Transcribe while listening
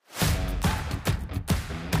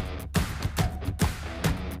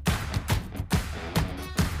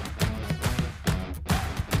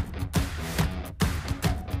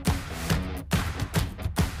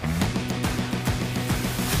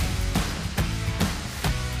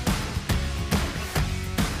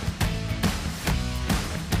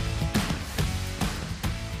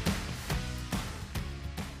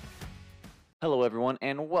Hello, everyone,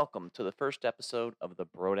 and welcome to the first episode of the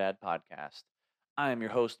Brodad Podcast. I am your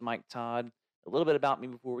host, Mike Todd. A little bit about me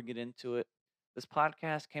before we get into it. This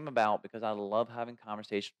podcast came about because I love having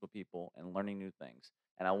conversations with people and learning new things,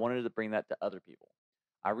 and I wanted to bring that to other people.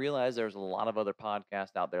 I realize there's a lot of other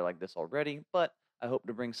podcasts out there like this already, but I hope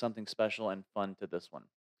to bring something special and fun to this one.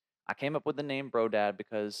 I came up with the name Brodad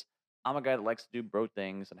because I'm a guy that likes to do bro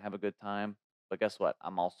things and have a good time, but guess what?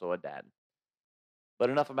 I'm also a dad. But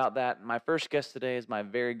enough about that. My first guest today is my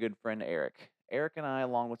very good friend Eric. Eric and I,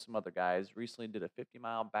 along with some other guys, recently did a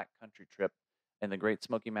 50-mile backcountry trip in the Great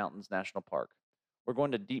Smoky Mountains National Park. We're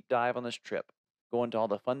going to deep dive on this trip, go into all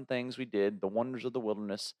the fun things we did, the wonders of the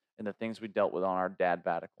wilderness, and the things we dealt with on our dad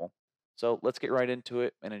vatical. So let's get right into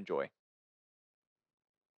it and enjoy.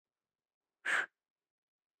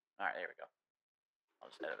 All right, there we go. I'll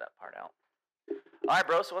just edit that part out. All right,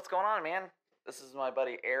 bro. So what's going on, man? This is my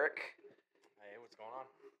buddy Eric. Hey, what's going on?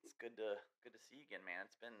 It's good to see you again, man.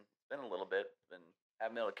 It's been a little bit.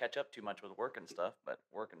 Haven't been able to catch up too much with work and stuff, but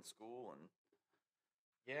work and school and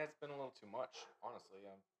Yeah, it's been a little too much, honestly.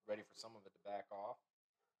 I'm ready for some of it to back off,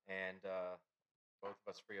 and both of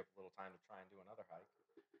us free up a little time to try and do another hike.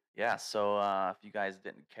 yeah. So if you guys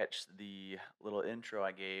didn't catch the little intro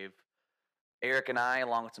I gave, Eric and I,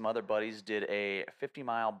 along with some other buddies, did a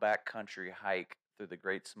 50-mile backcountry hike through the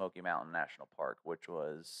Great Smoky Mountain National Park, which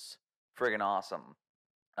was friggin' awesome.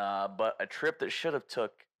 But a trip that should have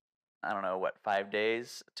took, I don't know, what, 5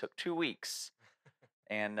 days, took 2 weeks.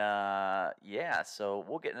 And yeah, so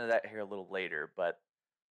we'll get into that here a little later. But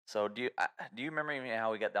so do you remember even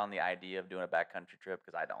how we got down the idea of doing a backcountry trip?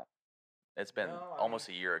 Because I don't. It's been No, almost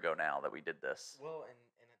a year ago now that we did this. well, and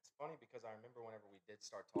it's funny because I remember whenever we did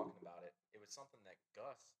start talking about it, it was something that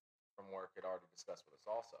Gus from work had already discussed with us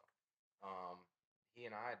also. Um, he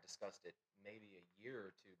and I had discussed it maybe a year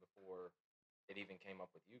or two before it even came up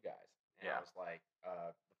with you guys. And I Yeah. was like,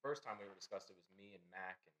 the first time we were discussed, it was me and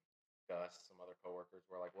Mac and Gus, some other coworkers.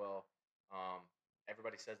 Were like, well, um,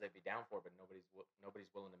 everybody says they'd be down for it, but nobody's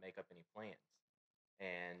willing to make up any plans.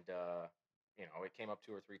 And it came up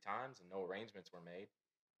two or three times, and no arrangements were made.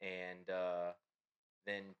 And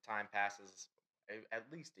then time passes at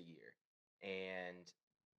least a year, and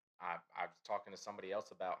I was talking to somebody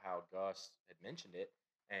else about how Gus had mentioned it,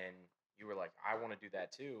 and you were like, "I want to do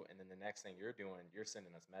that too." And then the next thing you're doing, you're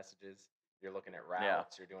sending us messages, you're looking at Yeah.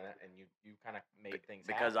 routes, you're doing it, and you kind of made things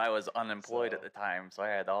Because happen. I was unemployed at So the time, so I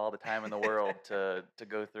had all the time in the world to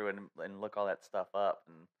go through and look all that stuff up.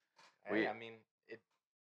 And hey, we I mean,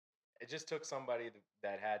 it just took somebody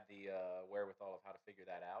that had the wherewithal of how to figure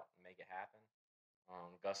that out and make it happen.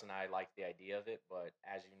 Gus and I liked the idea of it, but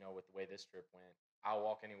as you know, with the way this trip went, I'll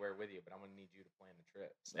walk anywhere with you, but I'm gonna need you to plan the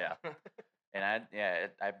trip. So yeah. And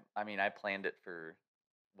I mean I planned it for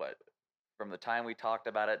what, from the time we talked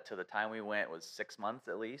about it to the time we went was 6 months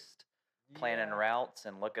at least, planning yeah, routes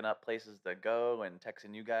and looking up places to go and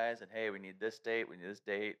texting you guys and hey, we need this date, we need this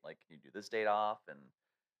date, like can you do this date off?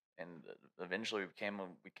 And eventually we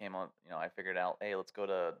came on, I figured out, hey, let's go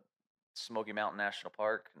to Smoky Mountain National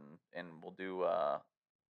Park and we'll do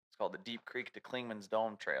it's called the Deep Creek to Klingman's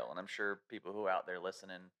Dome Trail. And I'm sure people who are out there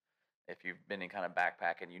listening, if you've been in kind of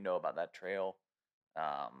backpacking, you know about that trail.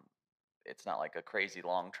 Um, it's not like a crazy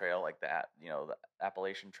long trail like that, the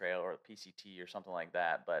Appalachian Trail or the PCT or something like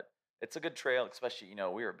that, but it's a good trail, especially,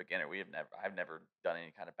 we were a beginner. I've never done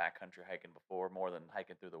any kind of backcountry hiking before, more than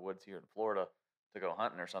hiking through the woods here in Florida to go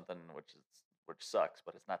hunting or something, which sucks,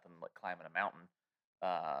 but it's nothing like climbing a mountain.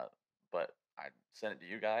 Uh, but I sent it to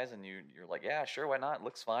you guys, and you're like, yeah, sure, why not? It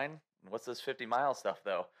looks fine. What's this 50-mile stuff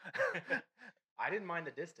though? I didn't mind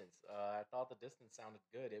the distance. I thought the distance sounded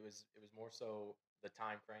good. It was more so the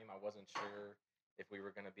time frame. I wasn't sure if we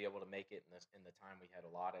were going to be able to make it in the time we had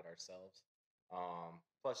allotted ourselves.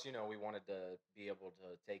 Plus, we wanted to be able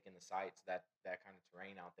to take in the sights, that kind of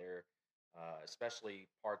terrain out there, especially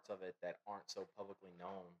parts of it that aren't so publicly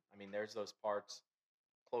known. I mean, there's those parts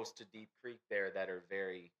close to Deep Creek there that are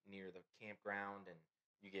very near the campground, and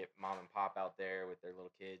you get mom and pop out there with their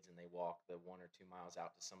little kids, and they walk the 1 or 2 miles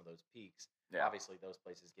out to some of those peaks. Yeah. Obviously, those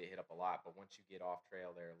places get hit up a lot, but once you get off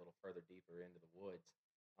trail there a little further deeper into the woods,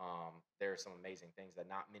 there are some amazing things that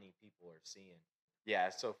not many people are seeing. Yeah,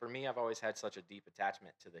 so for me, I've always had such a deep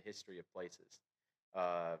attachment to the history of places,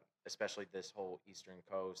 uh, especially this whole eastern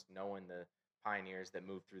coast, knowing the pioneers that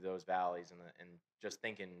moved through those valleys, and just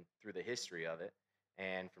thinking through the history of it.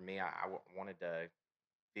 And for me, wanted to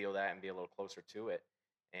feel that and be a little closer to it.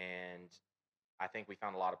 And I think we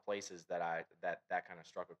found a lot of places that kind of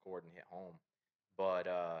struck a chord and hit home. But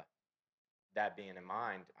that being in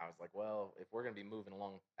mind, I was like, well, if we're going to be moving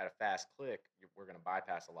along at a fast click, we're going to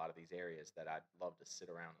bypass a lot of these areas that I'd love to sit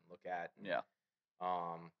around and look at and Yeah.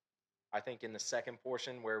 Um, I think in the second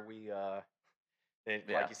portion where like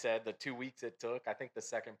Yeah, you said, the 2 weeks it took, I think the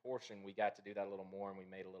second portion we got to do that a little more and we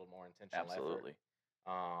made a little more intentional effort. absolutely.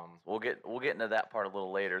 Um, We'll get into that part a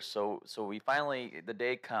little later. So we finally the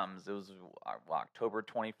day comes. It was October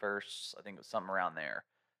 21st. I think it was something around there.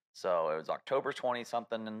 So it was October 20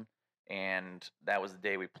 something, and that was the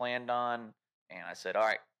day we planned on. And I said, all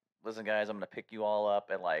right, listen, guys, I'm gonna pick you all up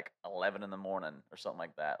at like 11 in the morning or something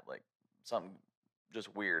like that, like something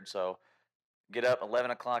just weird. So get up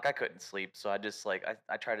 11 o'clock. I couldn't sleep, so I just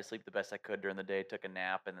I tried to sleep the best I could during the day. Took a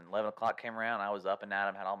nap, and then 11 o'clock came around. I was up and at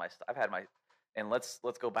 'em, had all my stuff. I've had my, and let's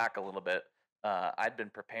go back a little bit. I'd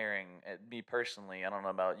been preparing. Me personally, I don't know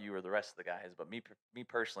about you or the rest of the guys, but me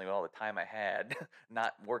personally, with all the time I had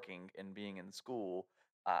not working and being in school,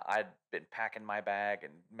 I'd been packing my bag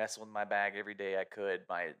and messing with my bag every day I could.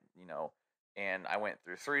 And I went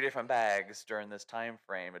through three different bags during this time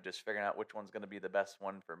frame of just figuring out which one's going to be the best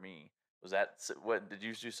one for me. What did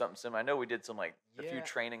you do something similar? I know we did some like a few yeah,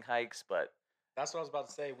 training hikes, but that's what I was about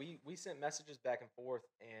to say. We sent messages back and forth,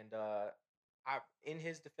 and I in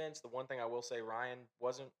his defense, the one thing I will say, Ryan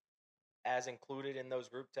wasn't as included in those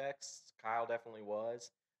group texts. Kyle definitely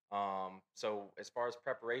was. So as far as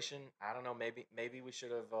preparation, I don't know. Maybe we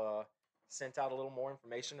should have sent out a little more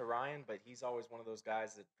information to Ryan, but he's always one of those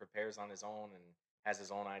guys that prepares on his own and has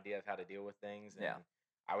his own idea of how to deal with things. And yeah,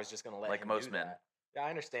 I was just going to let like him most do men. that. Yeah, I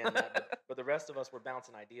understand that, but the rest of us were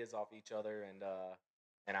bouncing ideas off each other,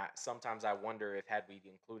 and I sometimes I wonder if had we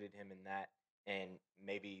included him in that, and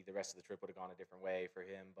maybe the rest of the trip would have gone a different way for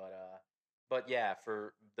him. But yeah,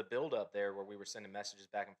 for the build up there where we were sending messages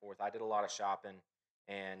back and forth, I did a lot of shopping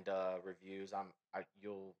and reviews.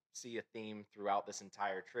 You'll see a theme throughout this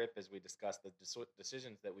entire trip as we discuss the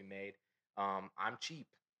decisions that we made. I'm cheap.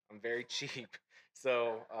 I'm very cheap.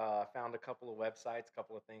 So found a couple of websites, a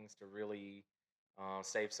couple of things to really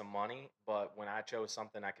save some money. But when I chose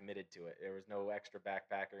something, I committed to it. There was no extra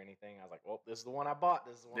backpack or anything. I was like, well, this is the one I bought.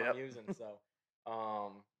 This is the one I'm Yep. using.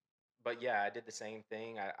 Um, but yeah, I did the same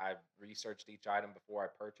thing. I researched each item before I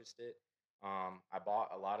purchased it. I bought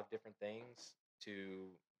a lot of different things to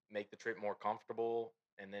make the trip more comfortable,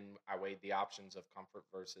 and then I weighed the options of comfort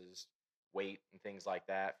versus weight and things like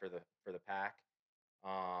that for the pack.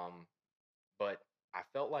 Um, but I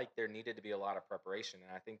felt like there needed to be a lot of preparation,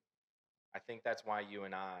 and I think that's why you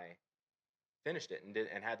and I finished it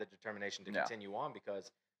and had the determination to Yeah. continue on because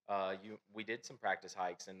you we did some practice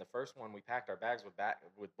hikes, and the first one we packed our bags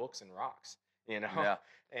with books and rocks, you know, Yeah.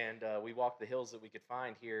 and we walked the hills that we could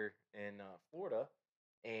find here in Florida,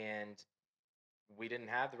 and we didn't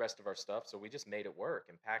have the rest of our stuff, so we just made it work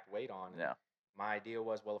and packed weight on. And Yeah. my idea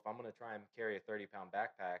was, well, if I'm going to try and carry a 30-pound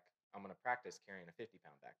backpack, I'm going to practice carrying a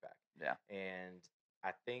 50-pound backpack. Yeah. And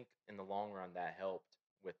I think in the long run that helped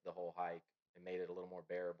with the whole hike and made it a little more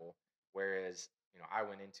bearable. Whereas, I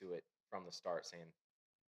went into it from the start saying,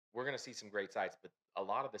 we're going to see some great sights, but a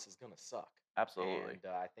lot of this is going to suck. Absolutely.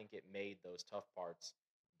 And I think it made those tough parts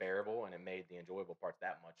bearable, and it made the enjoyable parts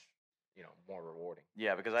that much, more rewarding.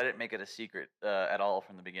 Yeah, because I didn't make it a secret at all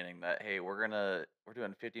from the beginning that hey, we're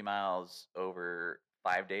doing 50 miles over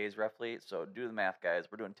 5 days roughly. So do the math, guys.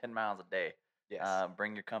 We're doing 10 miles a day. Yes.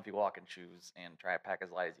 Bring your comfy walking shoes and try to pack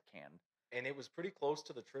as light as you can. And it was pretty close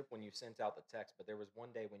to the trip when you sent out the text, but there was one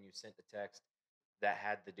day when you sent the text that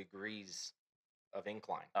had the degrees of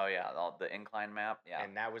incline. Oh yeah, the incline map. Yeah,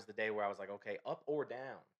 And that was the day where I was like, okay, up or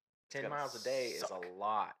down. it's 10 gonna miles a day is suck. a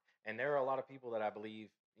lot. And there are a lot of people that I believe,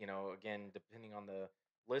 again, depending on the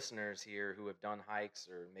listeners here who have done hikes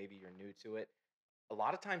or maybe you're new to it, a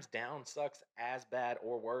lot of times down sucks as bad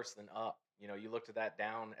or worse than up. You look to that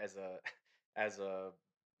down as a as a,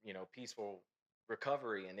 peaceful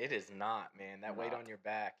recovery, and it is not, man. That weight Not. on your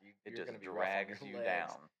back, It you're just going to be rough on drags your you legs.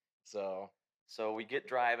 down. So, So we get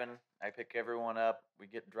driving. I pick everyone up. We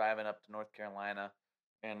get driving up to North Carolina,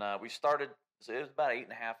 and we started. So it was about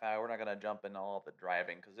 8.5 hours. We're not gonna jump into all of the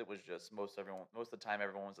driving because it was just most of the time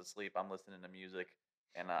everyone was asleep. I'm listening to music,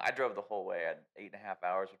 and I drove the whole way at 8.5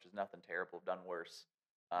 hours, which is nothing terrible. I've done worse,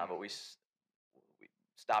 mm, but we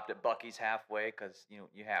stopped at Bucky's halfway because you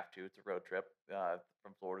have to. It's a road trip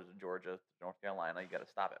from Florida to Georgia to North Carolina. You got to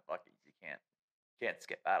stop at Bucky's. You can't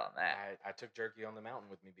skip out on that. I took Jerky on the mountain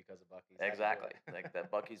with me because of Bucky's. Had to do Exactly. it. Like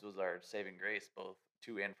that Bucky's was our saving grace both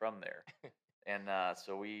to and from there. And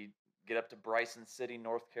so we get up to Bryson City,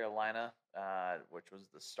 North Carolina, which was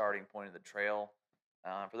the starting point of the trail.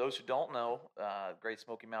 For those who don't know, Great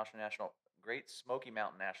Smoky Mountain National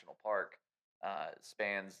Park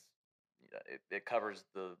spans. It covers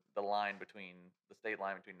the line between the state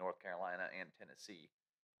line between North Carolina and Tennessee.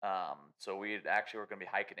 So we actually were going to be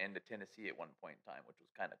hiking into Tennessee at one point in time, which was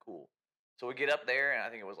kind of cool. So we get up there, and I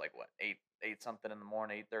think it was like what 8 something in the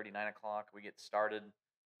morning, 8:30, 9 o'clock. We get started,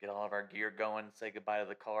 get all of our gear going, say goodbye to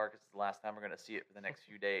the car because it's the last time we're gonna see it for the next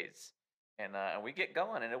few days. And we get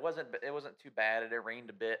going, and it wasn't too bad. It rained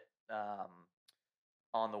a bit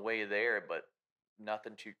on the way there, but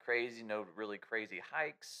nothing too crazy. No really crazy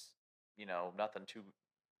hikes. Nothing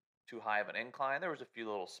too high of an incline. There was a few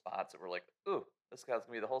little spots that were like, ooh, this guy's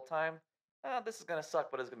gonna be the whole time. This is gonna suck,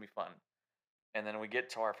 but it's gonna be fun. And then we get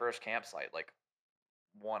to our first campsite like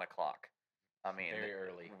 1 o'clock. I mean, Very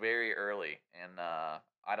early. very early. And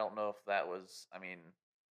I don't know if that was. I mean,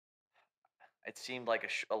 it seemed like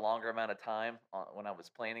a longer amount of time when I was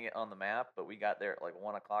playing it on the map, but we got there at like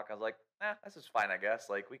 1 o'clock. I was like, this is fine, I guess.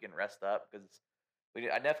 Like we can rest up because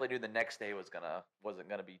I definitely knew the next day wasn't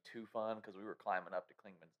gonna be too fun because we were climbing up to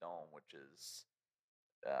Klingman's Dome, which is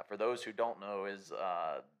for those who don't know is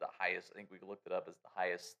the highest. I think we looked it up as the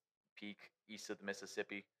highest peak east of the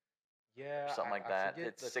Mississippi or Yeah, something like I that. forget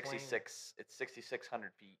It's the claim. 66. It's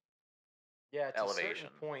 6,600 feet Yeah, it's a certain elevation.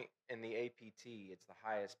 point in the APT. It's the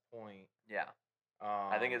highest point. Yeah,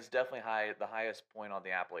 I think Um, it's definitely the highest point on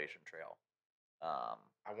the Appalachian Trail. Um,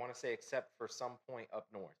 I want to say except for some point up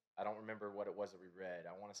north. I don't remember what it was that we read.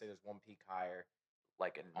 I want to say there's one peak higher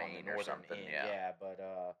like in on the Maine or northern something. end. Yeah, Yeah,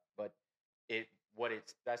 but it what it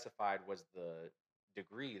specified was the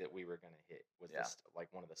degree that we were going to hit was yeah, like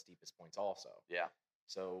one of the steepest points also. yeah,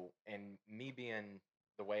 So, and me being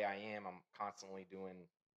the way I am, I'm constantly doing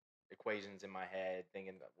equations in my head,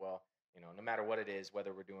 thinking that, well, no matter what it is,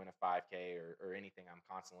 whether we're doing a 5K or anything, I'm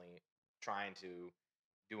constantly trying to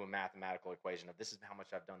do a mathematical equation of this is how much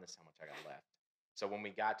I've done, this is how much I got left. So when we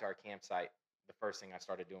got to our campsite, the first thing I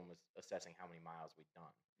started doing was assessing how many miles we'd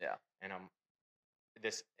done. yeah. And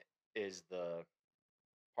this is the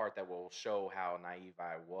part that will show how naive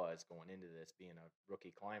I was going into this, being a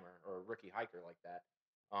rookie climber or a rookie hiker like that.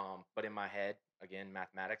 But in my head, again,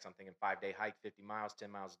 mathematics, I'm thinking 5-day hike, 50 miles, 10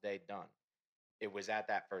 miles a day, done. It was at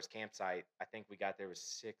that first campsite. I think we got there was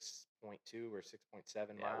 6.2 or 6.7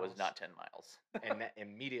 Yeah, it was miles. not 10 miles. And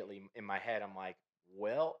immediately in my head, I'm like,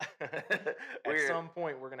 well, at we're some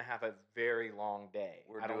point, we're going to have a very long day.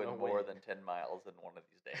 we're I don't know doing when. more than 10 miles in one of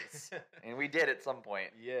these days, and we did at some point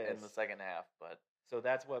in the Yes. second half. But So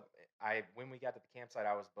that's what when we got to the campsite,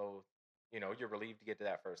 I was both, you're relieved to get to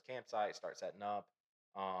that first campsite, start setting up,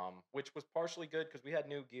 which was partially good because we had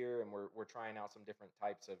new gear and we're trying out some different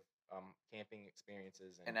types of camping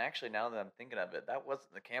experiences. And and actually, now that I'm thinking of it, that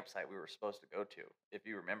wasn't the campsite we were supposed to go to. If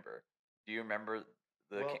you remember, do you remember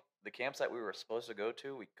well, the campsite we were supposed to go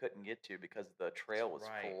to? We couldn't get to because the that's trail was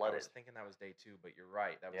right. I flooded. was thinking that was day 2, but you're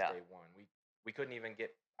right. That was Yeah, day 1. We couldn't even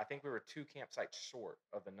get. I think we were 2 campsites short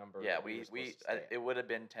of the number yeah. that we were supposed to It stay at. would have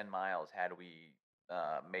been 10 miles had we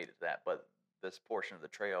made it to that, but this portion of the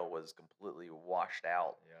trail was completely washed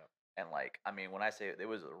out. Yeah. And like, I mean, when I say it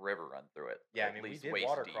was a river run through it, Yeah, I at mean, we least did waist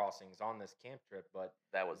water deep. crossings on this camp trip, but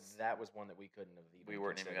That was that was one that we couldn't have we even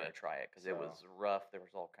weren't even gonna considered. try it because it So, was rough. There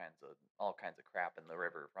was all kinds of crap in the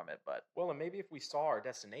river from it. But well, and maybe if we saw our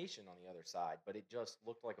destination on the other side, but it just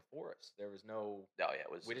looked like a forest. There was no, oh yeah, it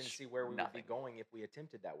was we didn't just see where we would be nothing. going if we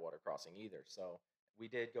attempted that water crossing either. So we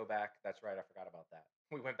did go back. That's right, I forgot about that.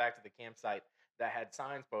 We went back to the campsite that had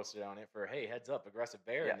signs posted on it for, hey, heads up, aggressive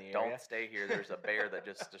bear Yeah, in the area. don't stay here. There's a bear that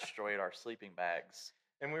just destroyed our sleeping bags.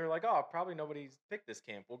 And we were like, oh, probably nobody's picked this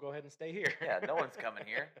camp. We'll go ahead and stay here. Yeah, no one's coming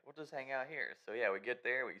here. We'll just hang out here. So yeah, we get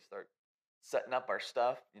there, we start setting up our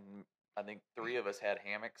stuff, and I think three of us had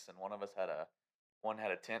hammocks, and one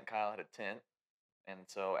had a tent. Kyle had a tent, and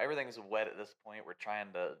so everything's wet at this point. We're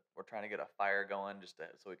trying to get a fire going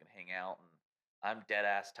so we can hang out. And I'm dead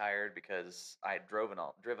ass tired because I had driven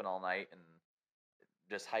all night and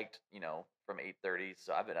just hiked, from 8:30.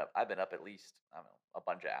 So I've been up at least, I don't know, a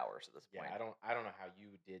bunch of hours at this Yeah, point. I don't know how you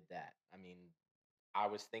did that. I mean, I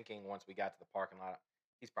was thinking once we got to the parking lot,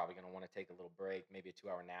 he's probably going to want to take a little break, maybe a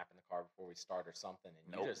 2-hour nap in the car before we start or something. And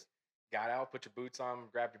you Nope. just got out, put your boots on,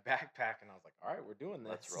 grabbed your backpack, and I was like, all right, we're doing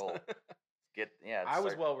Let's this. roll. Yeah, I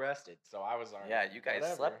was well rested, so I was all yeah, right. you guys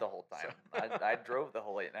Whatever. slept the whole So, time. I drove the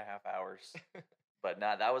whole 8.5 hours, but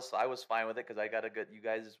nah, I was fine with it because I got a good. You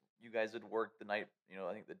guys had worked the night,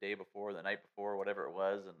 I think the day before, the night before, whatever it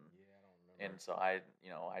was, and yeah, I don't remember. so I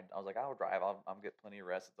was like, I'll drive. I'll get plenty of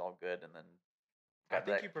rest. It's all good. And then I got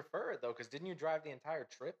think that. you prefer it though, because didn't you drive the entire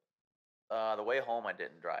trip? The way home, I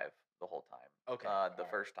didn't drive the whole time. Okay, The all right.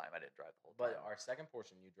 first time I didn't drive the whole But time. our second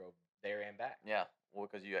portion, you drove there and back. Yeah, well,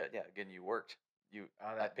 because again, you worked. Oh,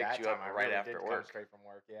 I picked that you time up I right really after did come work. straight from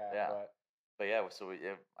work. Yeah, Yeah, but but yeah, so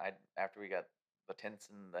after we got the tents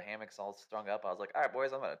and the hammocks all strung up, I was like, all right,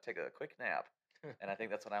 boys, I'm gonna take a quick nap. And I think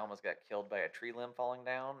that's when I almost got killed by a tree limb falling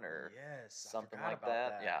down or yes, I something forgot like about that.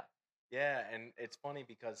 that. Yeah, Yeah, and it's funny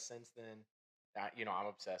because since then, I'm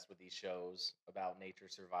obsessed with these shows about nature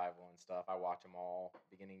survival and stuff. I watch them all,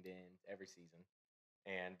 beginning to end, every season.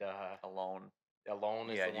 And Alone. Alone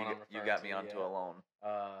is Yeah, the one I'm you referring got to. me onto Yeah. Alone.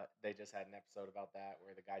 They just had an episode about that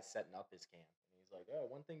where the guy's setting up his camp, and he's like, "Oh,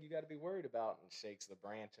 one thing you got to be worried about," and shakes the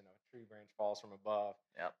branch, and a tree branch falls from above.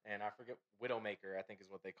 Yep. And I forget Widowmaker, I think is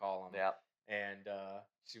what they call him. Yep. And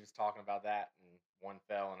she was talking about that, and one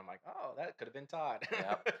fell, and I'm like, "Oh, that could have been Todd."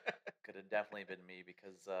 Yep. Could have definitely been me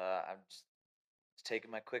because I'm just taking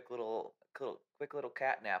my quick little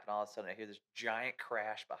cat nap, and all of a sudden I hear this giant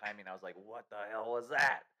crash behind me, and I was like, "What the hell was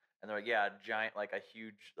that?" And they're like, "Yeah, a giant, like a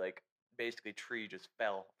huge, like basically tree just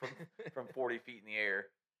fell from 40 feet in the air."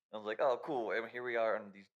 And I was like, "Oh, cool." And here we are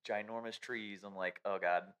on these ginormous trees. I'm like, "Oh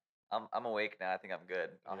God, I'm awake now. I think I'm good.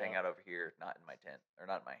 I'll hang Yeah. out over here, not in my tent or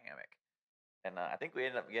not in my hammock." And I think we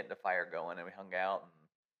ended up getting the fire going, and we hung out and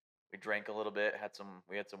we drank a little bit.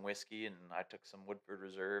 We had some whiskey, and I took some Woodford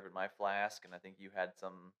Reserve in my flask, and I think you had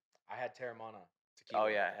some. I had Terramana Oh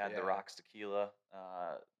tequila. yeah, I had the Yeah. Rocks tequila.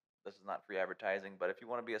 This is not free advertising, but if you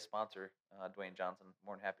want to be a sponsor, Dwayne Johnson,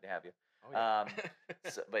 more than happy to have you. Oh Um,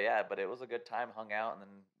 yeah. but yeah, but it was a good time. Hung out, and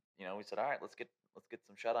then we said, all right, let's get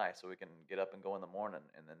some shut eye so we can get up and go in the morning.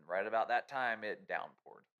 And then right about that time, it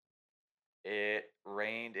downpoured. It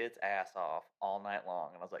rained its ass off all night long,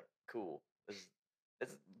 and I was like, "Cool, this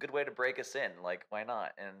is a good way to break us in. Like, why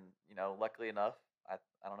not?" And luckily enough, I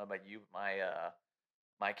don't know about you, but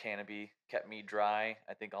my canopy kept me dry.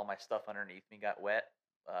 I think all my stuff underneath me got wet,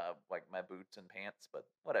 like my boots and pants. But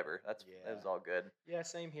whatever, it Yeah. was all good. Yeah,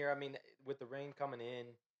 same here. I mean, with the rain coming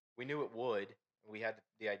in, we knew it would. We had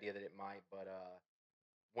the idea that it might, but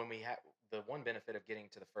when we had the one benefit of getting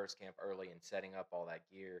to the first camp early and setting up all that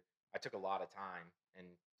gear, I took a lot of time and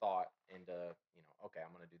thought into, okay,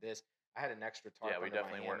 I'm going to do this. I had an extra Yeah, tarp we under my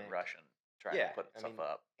definitely weren't hammock. rushing trying to Yeah, put I stuff mean,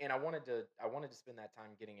 up. and I wanted to spend that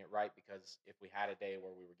time getting it right because if we had a day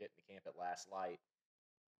where we were getting to camp at last light,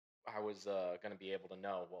 I was going to be able to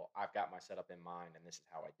know, well, I've got my setup in mind, and this is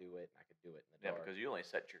how I do it, and I could do it in the Yeah, dark. because you only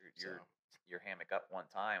set So your hammock up one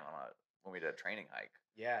time on a when we did a training hike,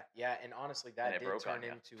 yeah, yeah, and honestly, and that it did broke on turn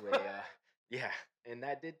you. into a yeah, and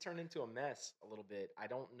that did turn into a mess a little bit. I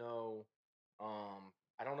don't know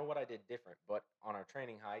what I did different, but on our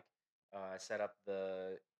training hike, I set up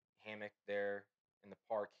the hammock there in the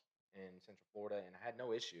park in Central Florida, and I had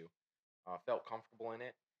no issue. Felt comfortable in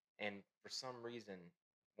it, and for some reason,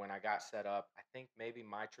 when I got set up, I think maybe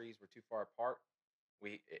my trees were too far apart.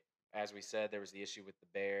 As we said, there was the issue with the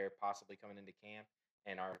bear possibly coming into camp,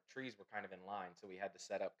 and our trees were kind of in line, so we had the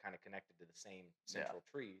setup kind of connected to the same Yeah, central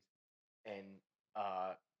trees. And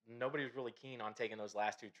uh, nobody was really keen on taking those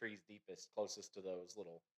last two trees deepest, closest to those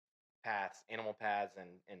little paths, animal paths,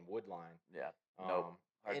 and wood line. yeah, nope, Um,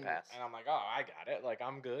 hard and pass. and I'm like, oh, I got it. Like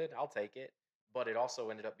I'm good. I'll take it. But it also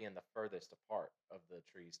ended up being the furthest apart of the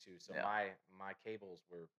trees too. So Yeah, my cables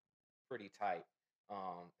were pretty tight.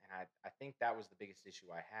 And I think that was the biggest issue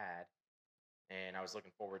I had. And I was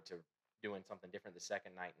looking forward to doing something different the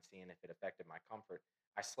second night and seeing if it affected my comfort.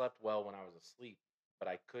 I slept well when I was asleep, but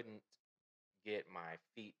I couldn't get my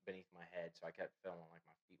feet beneath my head, so I kept feeling like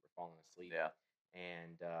my feet were falling asleep. yeah.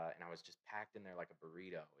 And I was just packed in there like a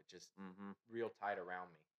burrito. It just Hmm. real tight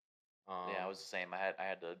around me. Yeah, I was the same. I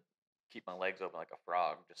had to keep my legs open like a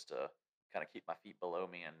frog just to kind of keep my feet below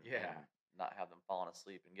me and Yeah. not have them falling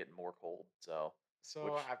asleep and getting more cold. So, So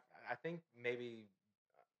which I think maybe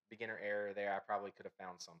beginner error there. I probably could have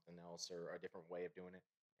found something else or a different way of doing it,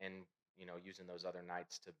 and using those other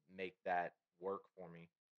nights to make that work for me.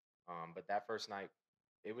 But that first night,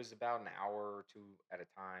 it was about an hour or two at a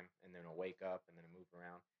time, and then a wake up, and then a move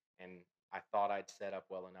around. And I thought I'd set up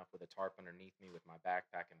well enough with a tarp underneath me, with my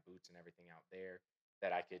backpack and boots and everything out there,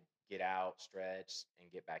 that I could get out, stretch,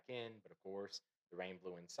 and get back in. But of course, the rain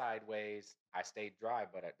blew in sideways. I stayed dry,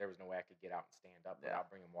 but there was no way I could get out and stand up yeah, without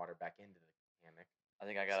bringing water back into the hammock. I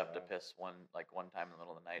think I got So up to piss one time in the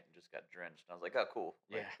middle of the night and just got drenched. And I was like, oh cool,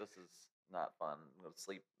 like yeah, this is not fun. I'm gonna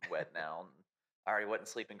sleep wet now. And I already wasn't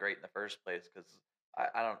sleeping great in the first place because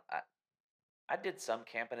I don't I did some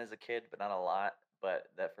camping as a kid, but not a lot. But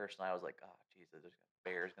that first night, I was like, "Oh, Jesus, there's a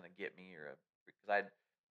bear's gonna get me," or because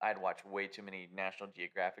I'd watched way too many National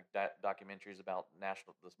Geographic documentaries about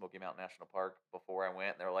the Smoky Mountain National Park before I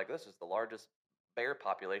went. And they were like, "This is the largest bear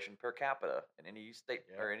population per capita in any state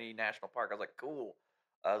yeah. or any national park." I was like, "Cool."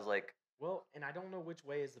 I was like, Well, and I don't know which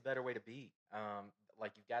way is the better way to be.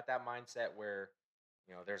 Like you've got that mindset where,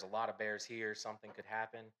 there's a lot of bears here, something could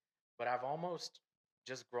happen. But I've almost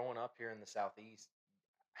just growing up here in the southeast,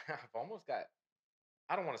 I've almost got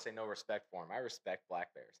I don't want to say no respect for them. I respect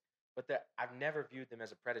black bears, but that I've never viewed them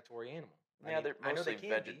as a predatory animal. I Yeah, mean, they're I know they mostly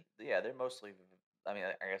can be. Yeah, they're mostly. I mean,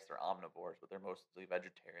 I guess they're omnivores, but they're mostly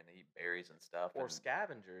vegetarian. They eat berries and stuff, Or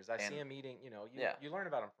scavengers. I see and them eating. You yeah, you learn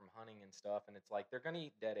about them from hunting and stuff, and it's like they're gonna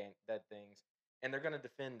eat dead things, and they're gonna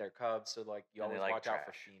defend their cubs. So like you and they always like watch out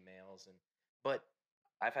for trash. females, and but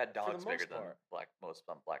I've had for the dogs bigger most than part, most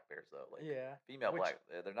black bears though. Like yeah. female Which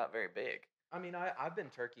they're not very big. I mean, I've been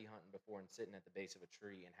turkey hunting before and sitting at the base of a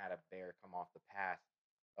tree and had a bear come off the path,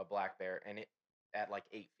 a black bear, and it at like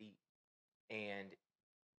 8 feet, and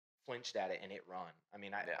flinched at it and it run. I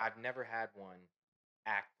mean, Yeah, I've never had one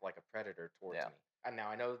act like a predator towards yeah, me. And now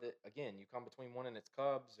I know that again, you come between one and its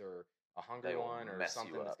cubs, or a hungry they will one, or mess you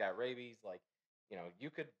something that's up. got rabies. Like, you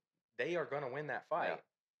could. They are going to win that Yeah, fight,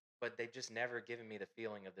 but they've just never given me the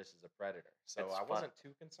feeling of this is a predator. So it's I fun. wasn't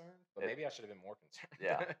too concerned, but It maybe I should have been more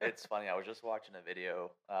Yeah, concerned. it's funny. I was just watching a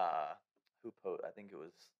video. I think it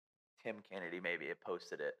was Tim Kennedy. Maybe it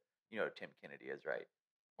posted it. You know who Tim Kennedy is, right?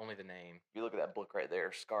 Only the name. If you look at that book right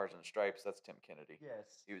there, Scars and Stripes. That's Tim Kennedy.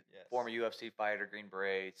 Yes. He was Yes. former UFC fighter, Green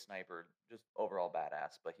Beret, sniper, just overall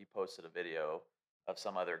badass. But he posted a video of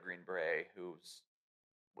some other Green Beret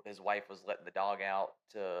his wife was letting the dog out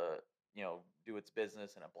to do its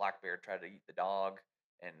business, and a black bear tried to eat the dog,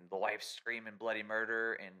 and the wife's screaming bloody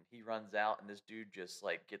murder, and he runs out, and this dude just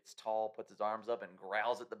like gets tall, puts his arms up, and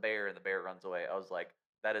growls at the bear, and the bear runs away. I was like,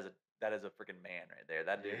 that is a freaking man right there.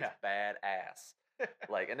 That dude is Yeah. badass.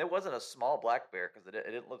 Like, and it wasn't a small black bear because it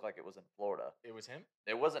didn't look like it was in Florida. It was him.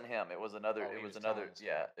 It wasn't him. It was another. Oh, It he was was telling another. the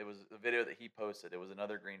Yeah, story. it was a video that he posted. It was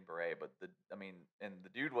another Green Beret, but and the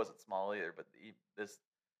dude wasn't small either. But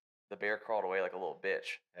the bear crawled away like a little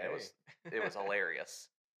bitch, and Hey. it was hilarious.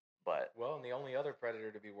 But Well, and the only other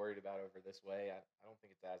predator to be worried about over this way, I don't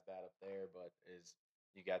think it's as bad up there, but is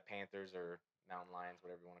you got panthers or mountain lions,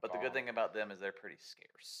 whatever you want to the call good them. thing about them is they're pretty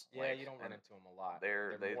scarce. Yeah, Like, you don't run and into them a lot. they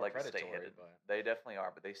More like to stay predatory, hidden. but They definitely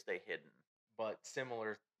are, but they stay hidden.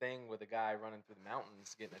 similar thing with a guy running through the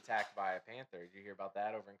mountains getting attacked by a panther. Did you hear about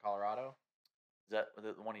that over in Colorado? Is that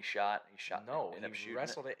the one he shot? He shot. No, Ended up he shooting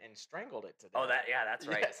wrestled it. it and strangled it to Oh, death. that's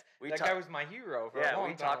right. Yes, that guy was my hero for a long We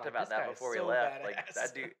time. talked Like, about this that guy is before we so left. Like badass.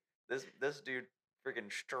 that dude, this dude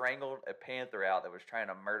freaking strangled a panther out that was trying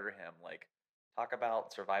to murder him. Like, talk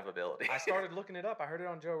about survivability. I started looking it up. I heard it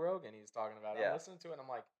on Joe Rogan. He was talking about it. Yeah. I'm listening to it, and I'm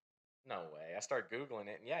like, no way. I start Googling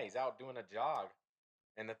it, and yeah, he's out doing a jog,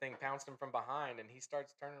 and the thing pounced him from behind, and he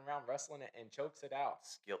starts turning around, wrestling it, and chokes it out.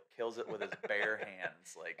 Kills it with his bare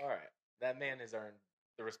hands. Like, All right, that man has earned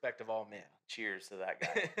the respect of all men. cheers to that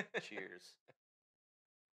guy. Cheers.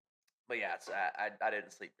 But yeah, I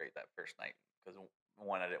didn't sleep great that first night because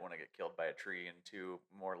one, I didn't want to get killed by a tree, and two,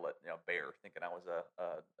 more bear thinking I was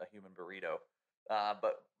a human burrito.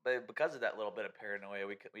 But because of that little bit of paranoia,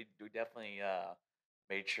 we definitely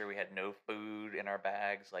made sure we had no food in our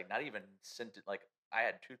bags, like not even scented. Like, I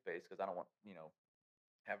had toothpaste because I don't want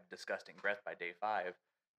have disgusting breath by day 5,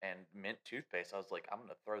 and mint toothpaste. I was like, I'm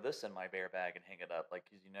gonna throw this in my bear bag and hang it up, like,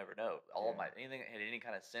 'cause you never know. All Yeah. anything that had any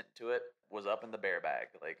kind of scent to it was up in the bear bag.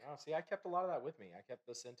 Like, Oh, see, I kept a lot of that with me. I kept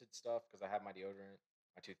the scented stuff because I had my deodorant,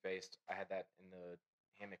 my toothpaste. I had that in the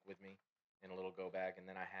hammock with me in a little go bag, and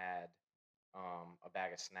then I had a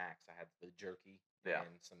bag of snacks. I had the jerky Yeah.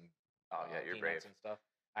 and some oh yeah, you're peanuts brave. and stuff.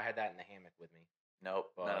 I had that in the hammock with me.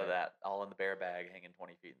 Nope, none But of that. All in the bear bag, hanging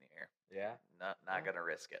 20 feet in the air. yeah, Not Yeah. gonna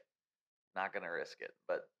risk it. Not gonna risk it.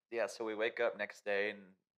 But yeah, so we wake up next day,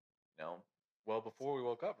 and well, before we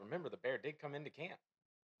woke up, remember the bear did come into camp.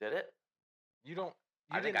 did it? You don't.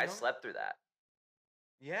 You I think didn't I know? slept through that.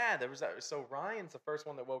 Yeah, there was that. So Ryan's the first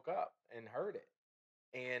one that woke up and heard it,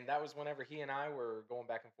 and that was whenever he and I were going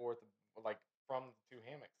back and forth, like from the 2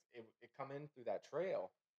 hammocks. It come in through that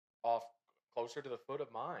trail, off closer to the foot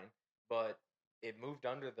of mine, but it moved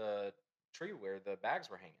under the tree where the bags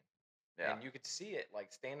were hanging, Yeah. and you could see it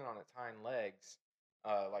like standing on its hind legs,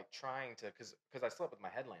 like trying to, because I slept with my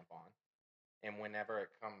headlamp on, and whenever it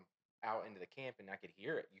come out into the camp and I could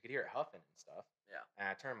hear it, you could hear it huffing and stuff. Yeah. And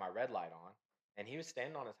I turned my red light on, and he was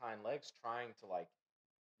standing on his hind legs trying to like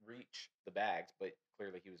reach the bags, but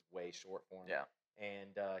clearly he was way short for him. Yeah.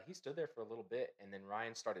 And he stood there for a little bit, and then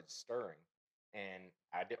Ryan started stirring, and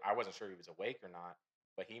I wasn't sure he was awake or not,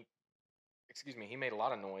 but he made a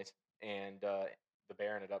lot of noise, and the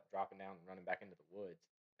bear ended up dropping down and running back into the woods.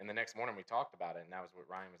 And the next morning we talked about it, and that was what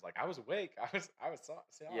Ryan was like. I was awake. I saw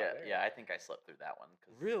it Yeah, there. yeah. I think I slept through that one.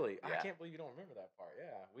 'Cause, Really? I Yeah. can't believe you don't remember that part.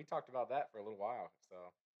 Yeah, we talked about that for a little while.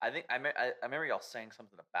 So I think I remember y'all saying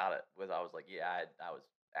something about it. I was like, yeah, I was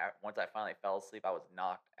once I finally fell asleep, I was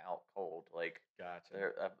knocked out cold. Like,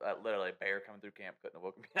 gotcha. literally a bear coming through camp couldn't have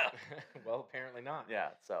woken me up. Well, apparently not.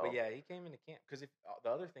 Yeah. So. But yeah, he came into camp because if the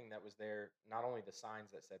other thing that was there, not only the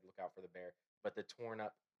signs that said "Look out for the bear," but the torn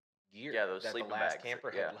up gear Yeah, those that the sleeping last bags.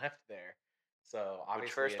 camper had Yeah. left there. So Which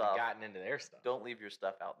obviously first it had off, gotten into their stuff. don't leave your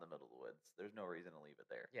stuff out in the middle of the woods. There's no reason to leave it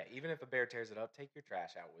there. Yeah, even if a bear tears it up, take your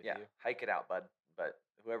trash out with Yeah, you. hike it out, bud. But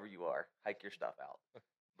whoever you are, hike your stuff out.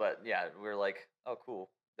 But yeah, we're like, oh,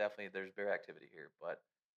 cool. Definitely, there's bear activity here. But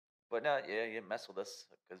no, yeah, you didn't mess with us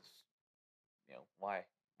because why?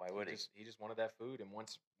 Why He would he? just wanted that food, and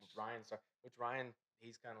once Ryan started, which Ryan,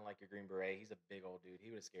 he's kind of like your Green Beret. He's a big old dude. He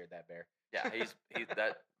would have scared that bear. Yeah, he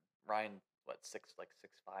that Ryan, what,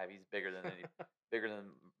 6'5". He's bigger than,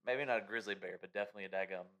 maybe not a grizzly bear, but definitely a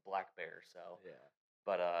daggum black bear. So, Yeah.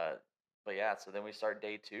 but yeah. So then we start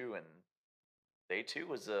day two, and day two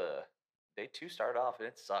was day two started off and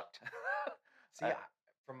it sucked. See, I,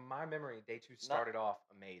 from my memory, day two not started off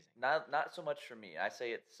amazing. not so much for me. I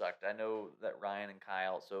say it sucked. I know that Ryan and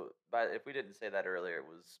Kyle. So, but if we didn't say that earlier, it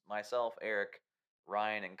was myself, Eric,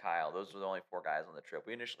 Ryan, and Kyle. Those were the only 4 guys on the trip.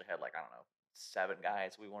 We initially had, like, I don't know, 7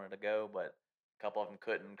 guys we wanted to go, but a couple of them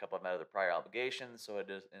couldn't. A couple of them had other prior obligations, so it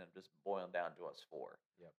just ended up just boiling down to us 4.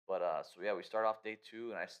 Yep. But so yeah, we start off day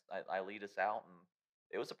 2, and I lead us out, and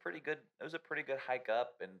it was a pretty good hike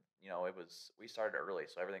up, and we started early,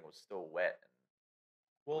 so everything was still wet, and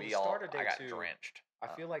Well, the start of I day got two, drenched. I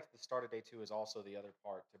feel like the start of day two is also the other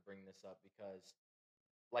part to bring this up because,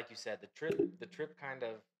 like you said, the trip kind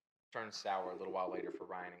of turned sour a little while later for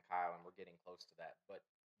Ryan and Kyle, and we're getting close to that. But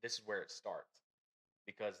this is where it starts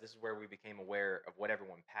because this is where we became aware of what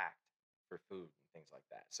everyone packed for food and things like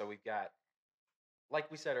that. So we've got, like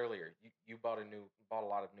we said earlier, you bought a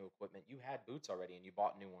lot of new equipment. You had boots already, and you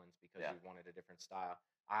bought new ones because Yeah. you wanted a different style.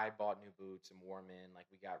 I bought new boots and wore them in. Like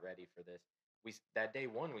we got ready for this. That day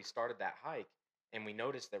one we started that hike, and we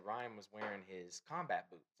noticed that Ryan was wearing his combat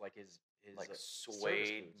boots, like his Like service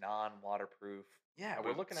suede, boots. non-waterproof Yeah,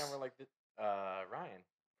 we're looking at him, boots we're like, Ryan,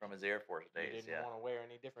 from his Air Force you days. didn't Yeah, want to wear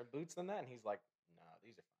any different boots than that, and he's like, no,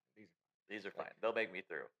 these are fine. these are Like, fine. They'll make me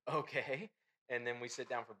through. okay. And then we sit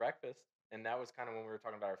down for breakfast, and that was kind of when we were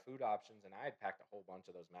talking about our food options, and I had packed a whole bunch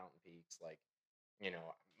of those mountain peaks. Like,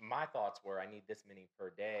 my thoughts were I need this many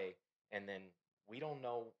per day, and then we don't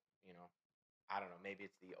know, you know, I don't know, maybe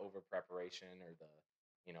it's the over preparation or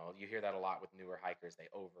you hear that a lot with newer hikers, they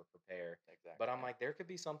over prepare. Exactly. But I'm like, there could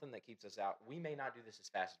be something that keeps us out. We may not do this as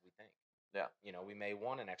fast as we think. Yeah. We may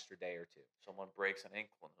want an extra day or two. Someone breaks an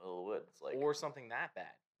ankle in the middle of the woods, like, Or something that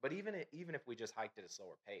bad. But even if we just hiked at a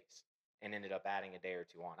slower pace and ended up adding a day or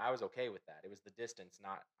two on, I was okay with that. It was the distance,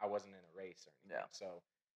 not I wasn't in a race or anything. Yeah. So,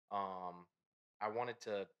 I wanted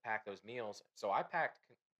to pack those meals. So I packed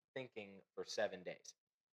thinking for 7 days,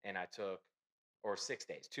 and I took or 6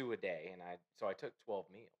 days, 2 a day, and I took 12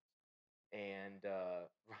 meals. And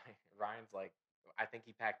Ryan's like, I think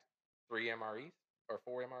he packed 3 MREs or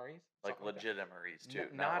 4 MREs, like something like that. legit MREs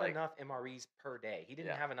too. Not like, enough MREs per day. He didn't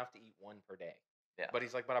Yeah. have enough to eat one per day. Yeah. But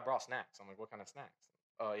he's like, but I brought snacks. I'm like, what kind of snacks?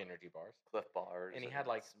 Energy bars. Cliff bars, And he had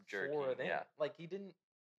like some jerky. 4 of them. Yeah. Like he didn't.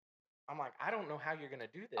 I'm like, I don't know how you're gonna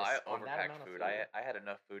do this I on that overpacked amount of food. food. I had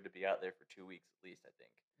enough food to be out there for 2 weeks at least, I think.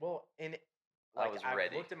 Well, and I like was I've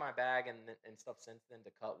ready. looked at my bag and stuff since then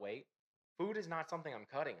to cut weight. Food is not something I'm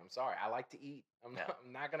cutting. I'm sorry. I like to eat. I'm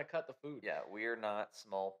not gonna cut the food. Yeah, we're not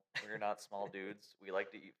small. We're not small dudes. We like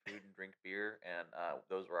to eat food and drink beer, and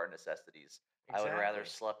those were our necessities. I would rather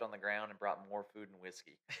slept on the ground and brought more food and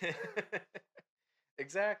whiskey.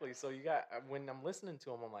 Exactly. So you got when I'm listening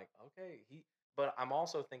to him, I'm like, okay, But I'm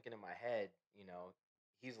also thinking in my head,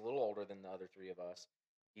 he's a little older than the other 3 of us.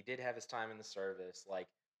 He did have his time in the service. Like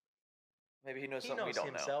Maybe he knows he something we knows don't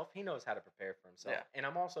himself. He knows how to prepare for himself. Yeah. And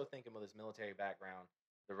I'm also thinking with his military background,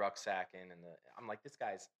 the rucksacking and I'm like,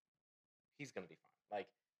 he's gonna be fine. Like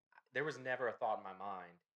there was never a thought in my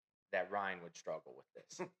mind that Ryan would struggle with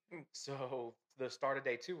this. So the start of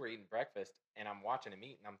day 2, we're eating breakfast, and I'm watching him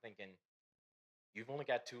eat, and I'm thinking, you've only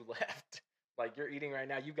got 2 left. Like you're eating right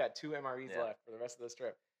now, you've got 2 MREs Yeah. left for the rest of this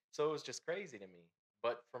trip. So it was just crazy to me.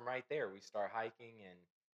 But from right there, we start hiking, and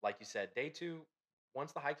like you said, day 2,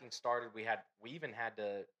 once the hiking started, we even had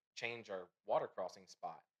to change our water crossing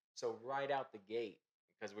spot. So right out the gate,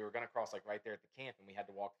 because we were gonna cross like right there at the camp, and we had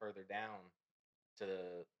to walk further down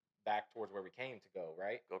to back towards where we came to go,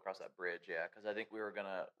 right? Go across that bridge, yeah. Because I think we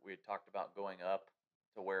talked about going up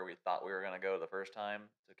to where we thought we were gonna go the first time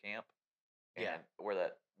to camp, and Yeah. where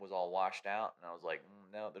that was all washed out, and I was like,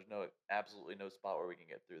 no, there's absolutely no spot where we can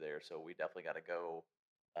get through there. So we definitely got to go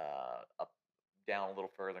up, down a little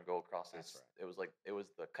further and go across this. That's right. It was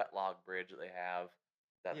the cut log bridge that they have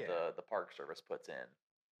that Yeah. the Park Service puts in.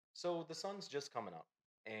 So the sun's just coming up,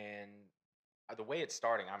 and the way it's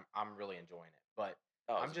starting, I'm really enjoying it. But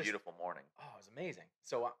Oh, I'm it was a beautiful morning. Oh, it was amazing.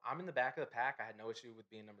 So I'm in the back of the pack. I had no issue with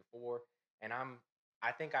being number 4, and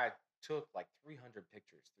I think I took like 300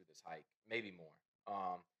 pictures through this hike, maybe more.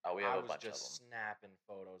 Oh, we have I a was bunch of just them. snapping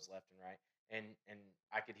photos left and right, and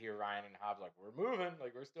I could hear Ryan and Hobbs like, "We're moving,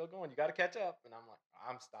 like we're still going. You got to catch up." And I'm like,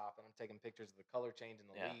 "I'm stopping. I'm taking pictures of the color change in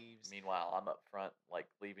the Yeah. leaves. Meanwhile, I'm up front, like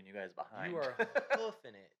leaving you guys You behind. are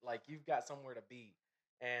hoofing it, like you've got somewhere to be."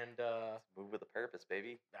 And Move with a purpose,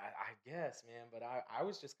 baby. I guess, man, but I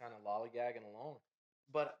was just kind of lollygagging along.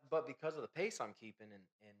 But because of the pace I'm keeping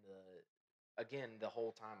and the again the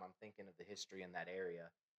whole time I'm thinking of the history in that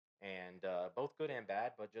area, and both good and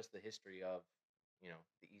bad, but just the history of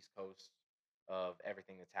the East Coast, of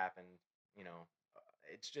everything that's happened. You know,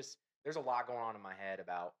 it's just there's a lot going on in my head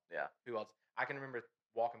about Yeah. who else. I can remember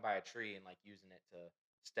walking by a tree and like using it to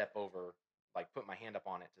step over, like put my hand up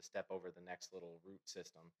on it to step over the next little root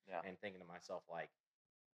system, Yeah. and thinking to myself like,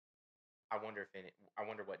 I wonder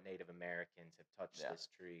what Native Americans have touched Yeah. this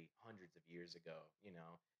tree hundreds of years ago,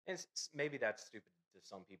 And maybe that's stupid to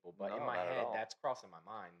some people, but in No, my not at head, all. that's crossing my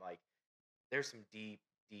mind. Like, there's some deep,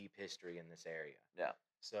 deep history in this area. Yeah.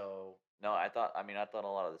 So, No, I thought a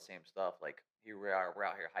lot of the same stuff. Like here we are, we're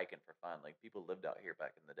out here hiking for fun. Like people lived out here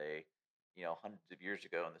back in the day, hundreds of years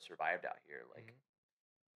ago, and they survived out here. Like,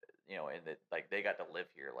 mhm, and that like they got to live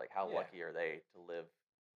here. Like how yeah, lucky are they to live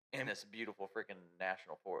in and this beautiful freaking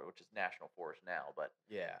national forest, which is national forest now, but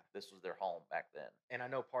yeah, this was their home back then. and I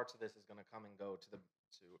know parts of this is going to come and go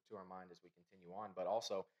to our mind as we continue on, but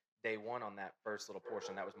also day one on that first little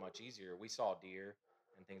portion that was much easier. We saw deer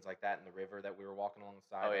and things like that in the river that we were walking Oh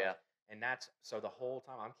alongside of, yeah, and that's so the whole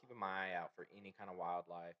time I'm keeping my eye out for any kind of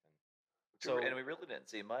wildlife, and and so we really didn't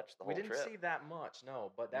see much the we whole didn't trip. see that much,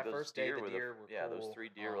 no. But I think that those first day, deer the were deer were those cool. 3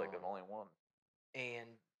 deer were like the only one. And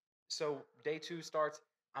so day two starts.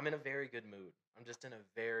 I'm in a very good mood. I'm just in a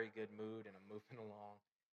very good mood, and I'm moving along.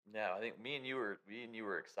 Yeah, I think me and you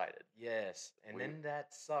were excited. Yes, and We then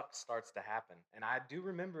that suck starts to happen, and I do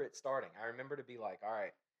remember it starting. I remember to be like, all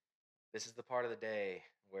right, this is the part of the day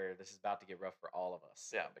where this is about to get rough for all of us.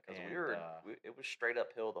 Yeah, because And it was straight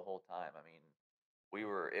uphill the whole time. I mean, we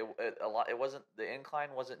were it a lot. It wasn't the incline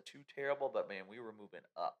wasn't too terrible, but man, we were moving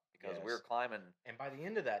up because we were yes, climbing. and by the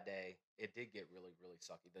end of that day, it did get really, really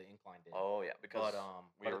sucky. The incline did. Oh yeah, because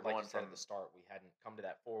we were But like you going said from at the start, we hadn't come to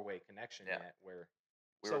that four-way connection yeah yet. Where,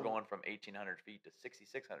 we were so going from 1,800 feet to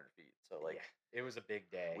 6,600 feet. So yeah, like it was a big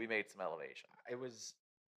day. we made some elevation. It was.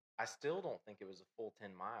 I still don't think it was a full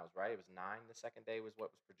 10 miles. Right? It was 9. The second day was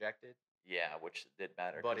what was projected, Yeah, which did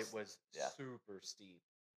matter but it because was yeah super steep.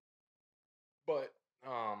 But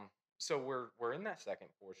so we're in that second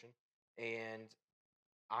portion, and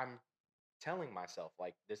I'm telling myself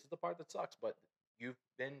like this is the part that sucks, but you've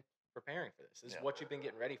been preparing for this. This is yeah, what you've been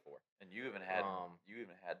getting ready for. and you even had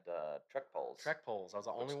trek poles, Trek poles. I was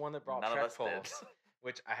the which only one that brought none of trek us did. poles,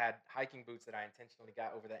 which I had hiking boots that I intentionally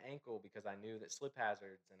got over the ankle because I knew that slip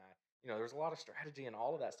hazards, and there was a lot of strategy and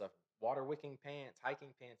all of that stuff. Water wicking pants, hiking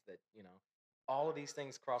pants that, all of these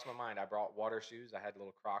things crossed my mind. I brought water shoes. I had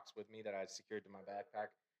little Crocs with me that I secured to my backpack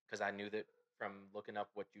because I knew that from looking up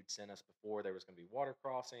what you'd sent us before, there was going to be water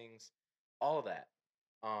crossings, all of that.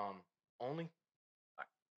 Um, only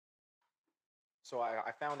so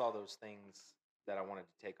I found all those things that I wanted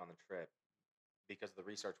to take on the trip because of the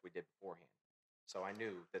research we did beforehand. So I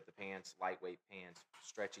knew that the pants, lightweight pants,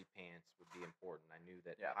 stretchy pants would be important. I knew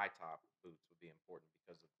that Yeah, high top boots would be important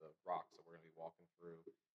because of the rocks that we're going to be walking through.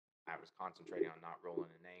 I was concentrating on not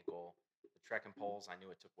rolling an ankle. The trekking poles, I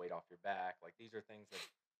knew it took weight off your back. Like these are things that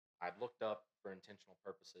I'd looked up for intentional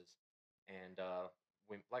purposes. And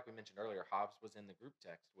like we mentioned earlier, Hobbs was in the group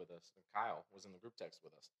text with us, and Kyle was in the group text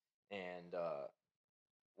with us, and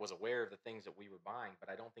was aware of the things that we were buying, but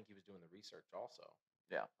I don't think he was doing the research also.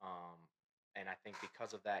 yeah, Um, and I think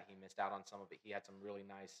because of that, he missed out on some of it. He had some really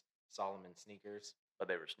nice Solomon sneakers, but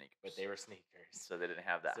they were sneakers, but they were sneakers. so they didn't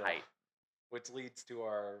have that So, height. which leads to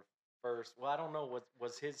our first. Well, I don't know.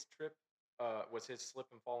 Was his trip? Was his slip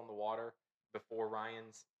and fall in the water before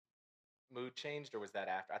Ryan's mood changed, or was that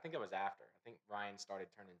after? I think it was after. I think Ryan started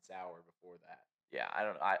turning sour before that. Yeah, I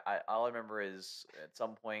don't. I all I remember is at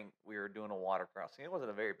some point we were doing a water crossing. It wasn't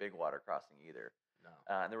a very big water crossing either, No.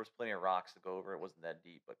 and there was plenty of rocks to go over. It wasn't that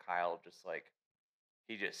deep, but Kyle just like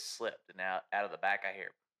he just slipped, and out of the back I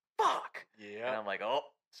hear, "Fuck!" And Yeah. I'm like, "Oh,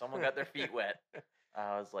 someone got their feet wet."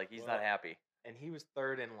 I was like, "He's not Well, happy." and he was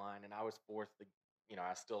third in line, and I was fourth. I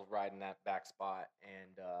was still riding that back spot,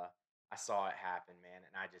 and I saw it happen, man.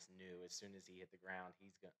 And I just knew as soon as he hit the ground,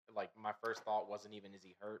 he's gonna. Like my first thought wasn't even is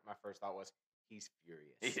he hurt. My first thought was he's He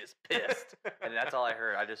furious. is pissed, and that's all I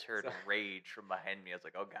heard. I just heard So rage from behind me. I was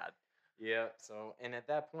like, "Oh God." yeah. So and at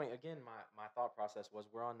that point, again, my thought process was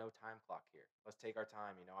we're on no time clock here. Let's take our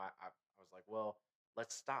time. I was like, well,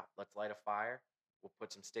 let's stop. Let's light a fire. We'll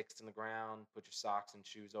put some sticks in the ground, put your socks and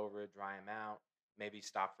shoes over it, dry them out. Maybe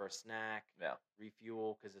stop for a snack, Yeah.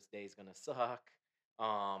 refuel because this day's gonna suck.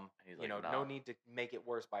 He's You like, know, no nah. need to make it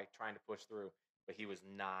worse by trying to push through. But he was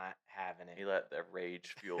not having He it. let the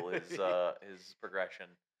rage fuel his progression.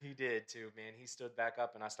 He did too, man. He stood back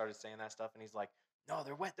up and I started saying that stuff, and he's like, "No,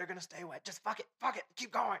 they're wet. They're gonna stay wet. Just fuck it,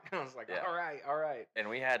 keep going." I was like, Yeah. "All right, all right." And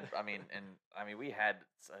we had, we had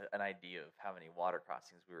an idea of how many water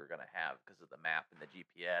crossings we were gonna have because of the map and the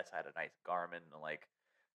GPS. I had a nice Garmin, and like,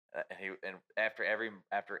 and after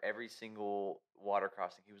every single water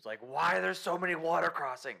crossing, he was like, "Why are there so many water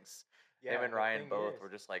crossings?" Yeah, Him and the Ryan thing both is, were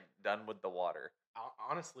just like done with the water.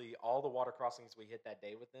 honestly, all the water crossings we hit that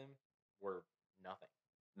day with them were nothing.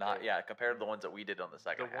 Not They, yeah, compared to the ones that we did on the the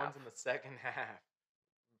second ones half. in the second half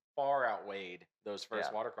far outweighed those first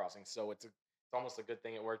Yeah. water crossings. So it's almost a good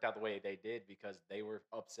thing it worked out the way they did because they were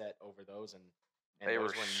upset over those, and They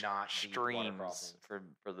those were were not deep water streams crossings.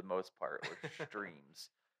 for the most part. Were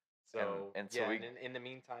streams. So and so yeah, we and in the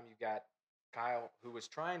meantime, you got Kyle who was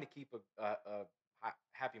trying to keep a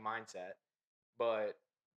happy mindset, but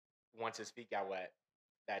once his feet got wet,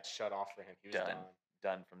 that shut off for him. He was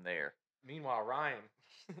done from there. Meanwhile, Ryan,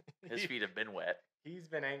 His feet have been wet he's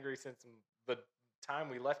been angry since the time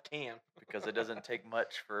we left camp. because it doesn't take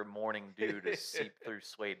much for morning dew to seep through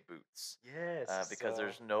suede boots. Yes, Because so,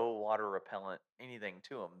 there's no water repellent anything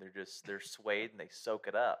to them. They're suede and they soak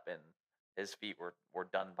it up. And his feet were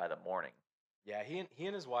done by the morning. yeah, he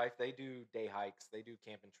and his wife, they do day hikes. They do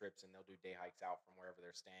camping trips, and they'll do day hikes out from wherever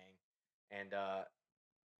they're staying. And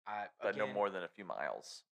But no again, more than a few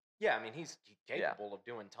miles. yeah, I mean he's Yeah. capable of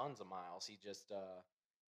doing tons of miles. He just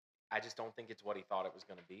I just don't think it's what he thought it was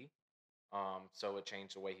going to be. So it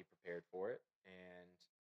changed the way he prepared for it.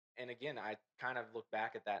 And again, I kind of look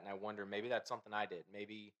back at that and I wonder maybe that's something I did.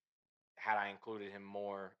 Maybe had I included him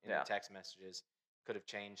more in Yeah. the text messages, could have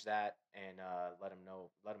changed that and let him know,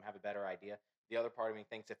 let him have a better idea. The other part of me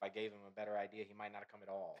thinks if I gave him a better idea, he might not have come at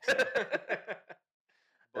all.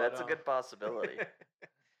 So. That's a good possibility.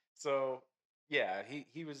 So yeah,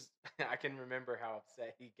 he was. I can remember how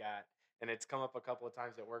upset he got, and it's come up a couple of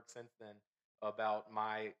times at work since then about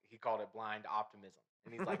he called it blind optimism,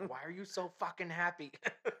 and he's like, "Why are you so fucking happy?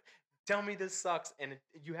 Tell me this sucks, and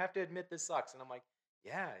you have to admit this sucks." And I'm like,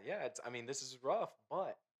 "Yeah, I mean, this is rough,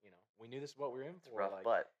 but we knew this is what we were in for. Rough, like,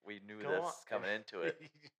 but we knew go this on." coming into it,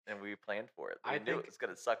 and we planned for it. I We knew think- it was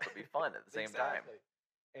gonna suck but be fun at the same time. Exactly.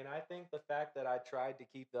 And I think the fact that I tried to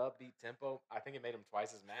keep the upbeat tempo, I think it made him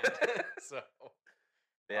twice as mad. So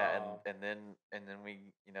Yeah, and then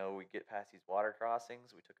we we get past these water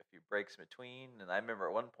crossings. We took a few breaks in between, and I remember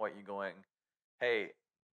at one point you going, "Hey,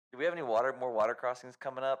 do we have any more water crossings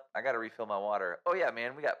coming up? I got to refill my water." "Oh yeah,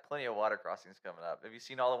 man, we got plenty of water crossings coming up. Have you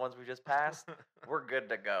seen all the ones we just passed? We're good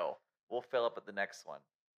to go. We'll fill up at the next one."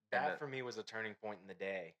 that for me was a turning point in the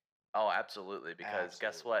day. Oh, absolutely, because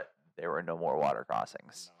guess Absolutely. what? There were no more water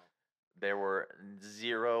crossings. No. There were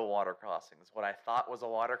 0 water crossings. What I thought was a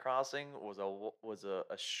water crossing was a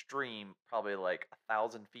stream, probably like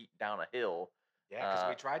 1,000 feet down a hill. Yeah, because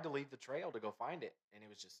we tried to leave the trail to go find it, and it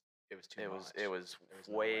was too much. It was There was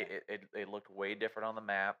no way. way. It looked way different on the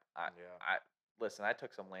map. Yeah. Listen. I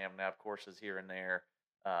took some land nav courses here and there,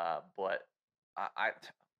 but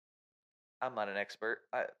I'm not an expert.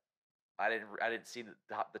 I didn't see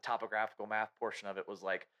the topographical math portion of it was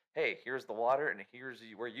like, hey, here's the water and here's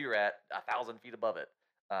where you're at 1,000 feet above it.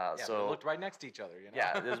 Yeah, but So it looked right next to each other.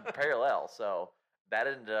 yeah, it was parallel. So that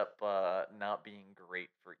ended up not being great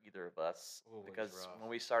for either of us. Ooh, it was because rough. when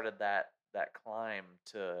we started that climb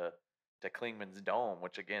to Klingman's Dome,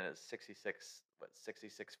 which again is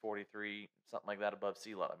 6643, something like that above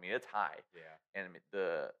sea level. I mean, it's high. Yeah. And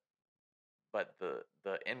but the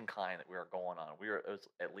incline that we were going on, it was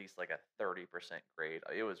at least like a 30% grade.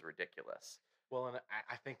 It was ridiculous. Well, and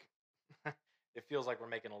I think it feels like we're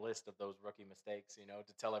making a list of those rookie mistakes,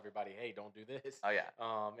 to tell everybody, hey, don't do this. Oh yeah.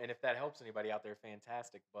 And if that helps anybody out there,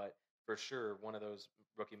 fantastic. But for sure, one of those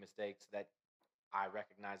rookie mistakes that I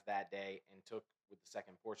recognized that day and took with the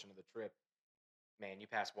second portion of the trip, man, you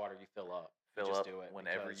pass water, you fill up. You Fill just up do it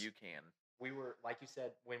whenever because you can. we were, like you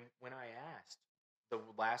said, when I asked, the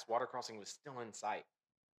last water crossing was still in sight.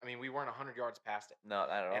 I mean, we weren't 100 yards past it. No, not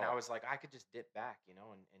at all. And I was like, I could just dip back, and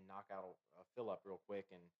knock out a fill up real quick,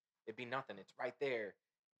 and it'd be nothing. It's right there.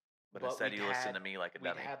 But instead, you listened to me like a We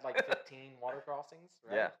dummy. had like 15 water crossings,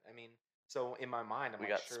 right? Yeah. I mean, so in my mind, We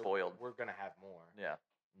like, got sure, spoiled. we're gonna have more. Yeah.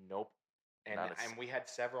 Nope. And and we had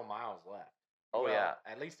several miles left. Oh Well, yeah.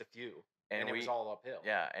 at least a few. And it was all uphill.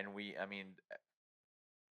 Yeah, and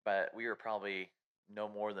but we were probably no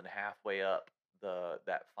more than halfway up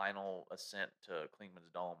that final ascent to Klingman's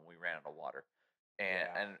Dome when we ran out of water.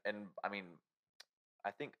 Yeah. And I mean,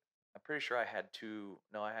 I think I'm pretty sure I had two.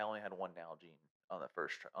 No, I only had one Nalgene on the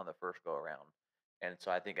first go around, and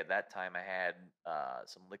so I think at that time I had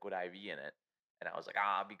some liquid IV in it, and I was like,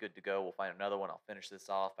 I'll be good to go. We'll find another one. I'll finish this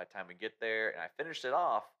off by the time we get there, and I finished it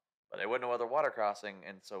off, but there wasn't no other water crossing,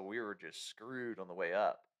 and so we were just screwed on the way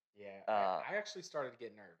up. Yeah, Uh, I actually started to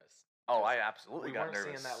get nervous oh, because I absolutely we got weren't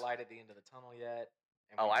seeing that nervous. light at the end of the tunnel yet,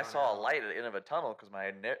 and Oh, we'd I run saw a out. light at the end of a tunnel because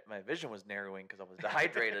my vision was narrowing because I was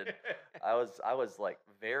dehydrated. I was like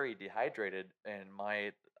very dehydrated, and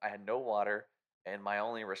I had no water, and my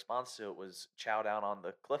only response to it was chow down on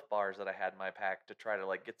the Cliff Bars that I had in my pack to try to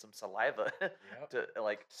like get some saliva Yep. to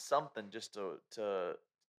like something just to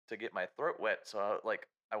get my throat wet, so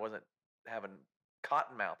I wasn't having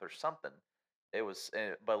cotton mouth or something. It was,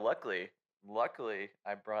 but luckily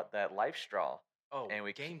I brought that life straw, Oh,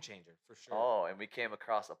 and game changer for sure. oh, and we came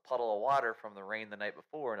across a puddle of water from the rain the night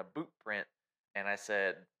before and a boot print. And I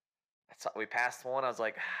said, we passed one. I was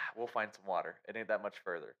like, we'll find some water. It ain't that much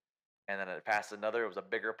further. And then I passed another. It was a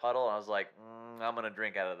bigger puddle. And I was like, I'm going to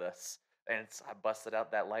drink out of this. And so I busted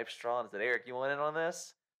out that life straw and said, Eric, you want in on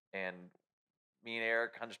this? And me and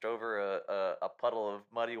Eric hunched over a puddle of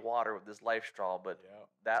muddy water with this life straw. But Yeah,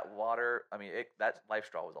 that water, I mean, that life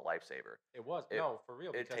straw was a lifesaver. it was. It, No, for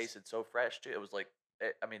real. it Because tasted so fresh, too. It was like,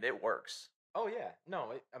 I mean, it works. oh yeah,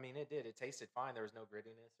 no, I mean it did. It tasted fine. There was no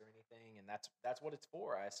grittiness or anything, and that's what it's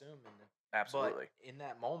for, I assume. But Absolutely. in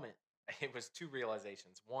that moment, it was two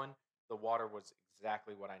realizations. One, the water was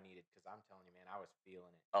exactly what I needed because I'm telling you, man, I was feeling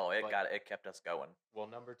it. Oh, But it kept us going. well,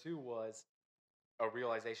 number two was a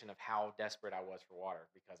realization of how desperate I was for water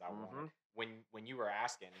because I wanted Mm-hmm. when you were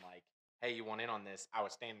asking like, "Hey, you want in on this?" I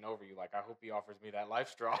was standing over you like, "I hope he offers me that life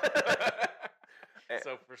straw." and,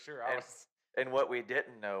 So for sure, I and was and what we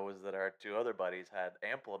didn't know was that our two other buddies had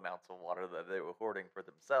ample amounts of water that they were hoarding for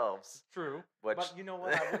themselves. true. Which, But you know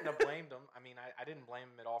what? I wouldn't have blamed them. I mean, I didn't blame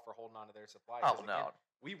them at all for holding on to their supply oh because again, no,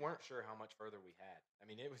 we weren't sure how much further we had. I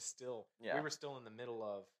mean, it was still we yeah, were still in the middle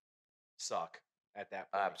of suck at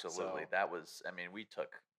that point. absolutely. So That was, I mean,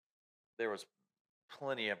 there was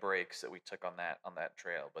plenty of breaks that we took on that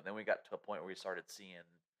trail, but then we got to a point where we started seeing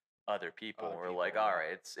other people, other and we're people, like, all yeah.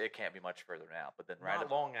 right, it can't be much further now. But then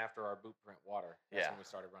Not long after our boot print water, that's yeah, when we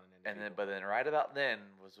started running into and then people. right about then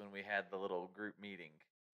was when we had the little group meeting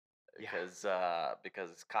Yeah.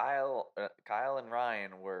 because Kyle and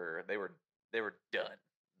Ryan they were done.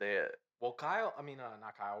 They Well, Kyle, I mean,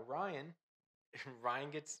 not Kyle, Ryan.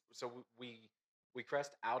 Ryan gets so we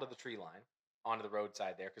crest out of the tree line onto the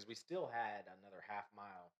roadside there because we still had another half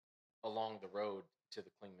mile along the road to the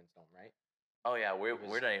Klingman's Dome, right? oh yeah, It we're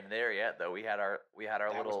was not even there yet though. We had our that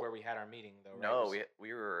was little where we had our meeting though, right? no,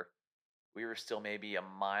 Was we were still maybe a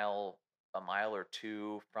mile or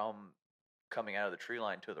two from coming out of the tree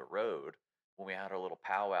line to the road when we had our little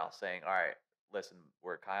powwow saying, all right, listen,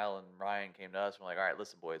 where Kyle and Ryan came to us, we're like, all right,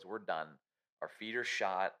 listen, boys, we're done. Our feet are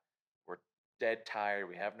shot. We're dead tired.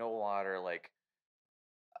 We have no water. Like,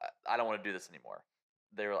 I don't want to do this anymore.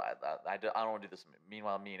 They were like, I don't want to do this.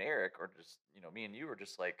 Meanwhile, me and Eric, or just, me and you were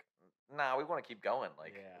just like, nah, we want to keep going.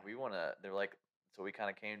 Like, yeah. we want to, they're like, so we kind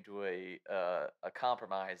of came to a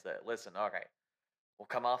compromise that, listen, okay, we'll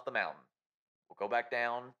come off the mountain. We'll go back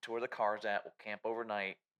down to where the car's at. We'll camp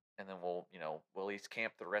overnight, and then we'll at least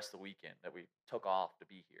camp the rest of the weekend that we took off to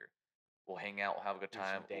be here. We'll hang out. We'll have a good Do some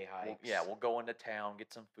time. day hikes. Yeah, we'll go into town,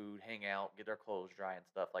 get some food, hang out, get our clothes dry and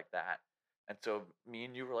stuff like that. And so me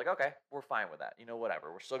and you were like, okay, we're fine with that.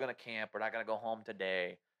 Whatever. We're still gonna camp. We're not gonna go home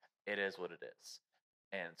today. It is what it is.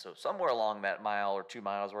 And so somewhere along that mile or 2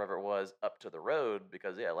 miles, wherever it was, up to the road,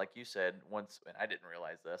 because yeah, like you said, and I didn't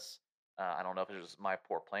realize this. I don't know if it was just my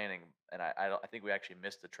poor planning, and I think we actually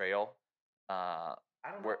missed the trail. Uh,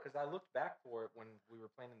 I don't know where because I looked back for it when we were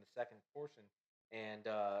planning the second portion, and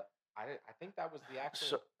I think that was the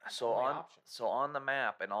actual only option. so on the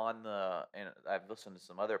map and I've listened to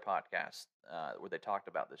some other podcasts where they talked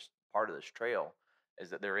about this part of this trail is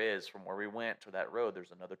that there is from where we went to that road.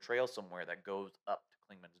 There's another trail somewhere that goes up to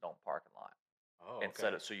Klingman's Dome parking lot Oh, instead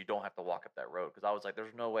okay. of so you don't have to walk up that road because I was like,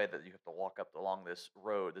 there's no way that you have to walk up along this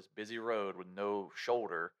road, this busy road with no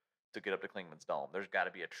shoulder to get up to Klingman's Dome. There's got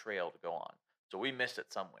to be a trail to go on. So we missed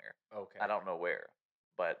it somewhere. Okay. I don't know where.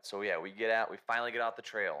 But so yeah, we finally get off the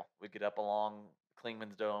trail. We get up along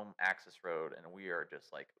Klingman's Dome access road, and we are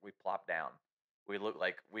just like we plop down. We look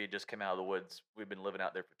like we just came out of the woods. We've been living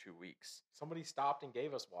out there for 2 weeks. Somebody stopped and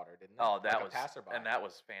gave us water, didn't they? Oh, that Like was a passerby. and that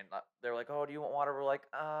was fan. They're like, "Oh, do you want water?" We're like,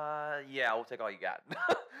 yeah, we'll take all you got.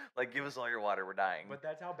 Like, give us all your water. We're dying." But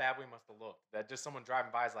that's how bad we must have looked. That just someone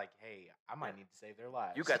driving by is like, "Hey, I might need to save their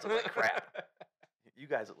lives." You guys look like crap. You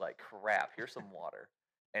guys look like crap. Here's some water.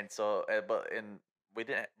 And so, we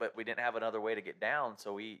didn't have another way to get down.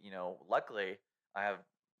 So luckily I have,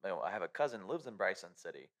 I have a cousin who lives in Bryson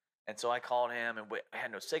City, and so I called him, and I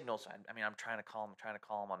had no signal. So I'm trying to call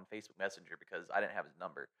him on Facebook Messenger because I didn't have his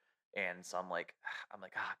number, and so I'm like, ah,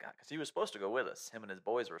 God, because he was supposed to go with us. Him and his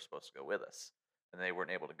boys were supposed to go with us, and they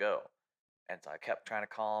weren't able to go. And so I kept trying to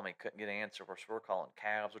call him. He couldn't get an answer. We're calling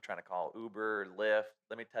cabs. We're trying to call Uber, Lyft.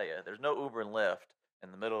 Let me tell you, there's no Uber and Lyft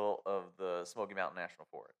in the middle of the Smoky Mountain National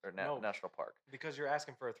Forest or No, National Park. because you're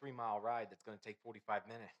asking for a 3 mile ride that's going to take 45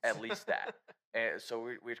 minutes. At least that. And so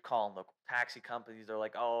we'd call local taxi companies. They're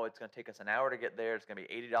like, oh, it's going to take us an hour to get there. It's going to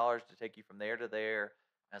be $80 to take you from there to there.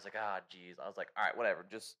 And I was like, ah, geez. I was like, all right, whatever.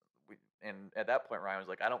 And at that point, Ryan was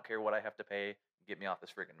like, I don't care what I have to pay. Get me off this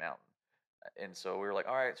freaking mountain. And so we were like,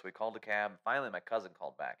 all right. So we called the cab. Finally, my cousin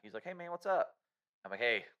called back. He's like, hey, man, what's up? I'm like,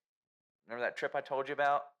 hey, remember that trip I told you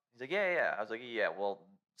about? He's like, yeah, yeah. I was like, yeah, well,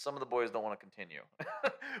 some of the boys don't want to continue.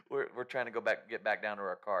 we're trying to get back down to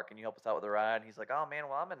our car. Can you help us out with the ride? And he's like, oh man,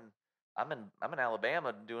 well I'm in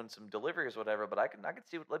Alabama doing some deliveries or whatever, but I can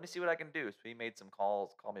let me see what I can do. So he made some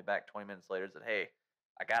calls, called me back 20 minutes later, said, hey,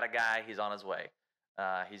 I got a guy, he's on his way.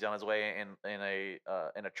 He's on his way in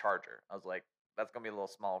a Charger. I was like, that's gonna be a little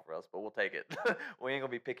small for us, but we'll take it. We ain't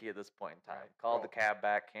gonna be picky at this point in time. Right. Called Well, the cab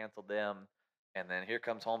back, canceled them, and then here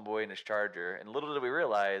comes homeboy in his Charger. And little did we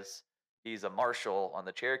realize he's a marshal on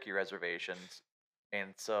the Cherokee reservations,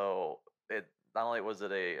 and so it not only was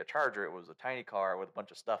it a Charger, it was a tiny car with a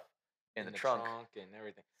bunch of stuff in the trunk. and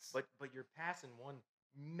everything. But you're passing one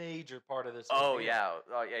major part of this. Oh ordeal. yeah,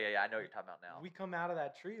 oh yeah. I know what you're talking about now. We come out of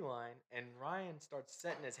that tree line, and Ryan starts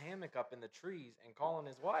setting his hammock up in the trees and calling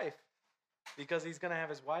his wife because he's gonna have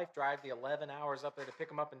his wife drive the 11 hours up there to pick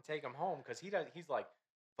him up and take him home because he's like,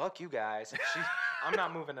 fuck you guys. I'm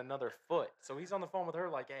not moving another foot. So he's on the phone with her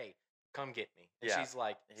like, hey, come get me. And Yeah. she's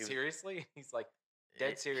like, seriously? He's like,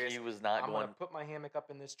 dead serious. He was not I'm going. gonna put my hammock up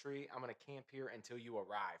in this tree. I'm gonna camp here until you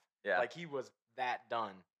arrive. Yeah. Like he was that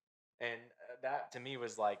done, and that to me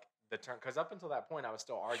was like the turn. Because up until that point, I was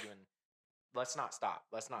still arguing. Let's not stop.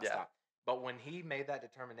 Let's not Yeah. stop. But when he made that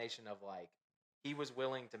determination of like he was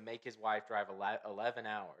willing to make his wife drive 11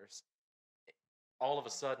 hours, all of a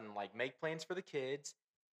sudden like make plans for the kids,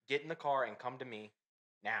 get in the car and come to me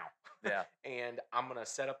now. Yeah. And I'm gonna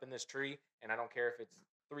set up in this tree, and I don't care if it's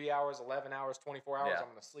 3 hours, 11 hours, 24 hours. Yeah. I'm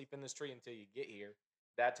gonna sleep in this tree until you get here.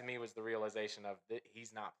 That to me was the realization of that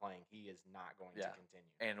he's not playing. He is not going to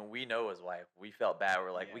continue. And we know his wife. We felt bad.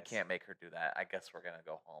 We're like, we Yes. can't make her do that. I guess we're gonna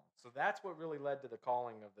go home. So that's what really led to the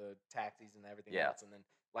calling of the taxis and everything Yeah. else. And then,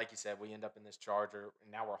 like you said, we end up in this Charger,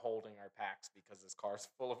 and now we're holding our packs because this car's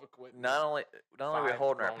full of equipment. Not only are we 5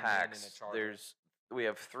 holding our grown men in a packs, Charger. we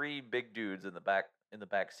have 3 big dudes in the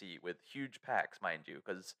back seat with huge packs, mind you,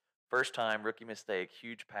 because first time rookie mistake,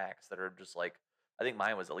 huge packs that are just like, I think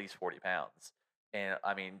mine was at least 40 pounds. And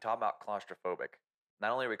I mean, talk about claustrophobic.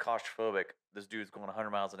 Not only are we claustrophobic, this dude's going 100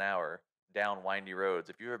 miles an hour down windy roads.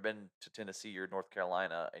 If you've ever been to Tennessee or North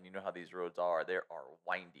Carolina and you know how these roads are, they are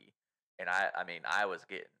windy. And I mean, I was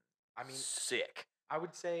getting sick. I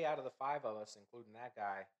would say out of the 5 of us, including that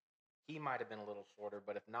guy, he might have been a little shorter,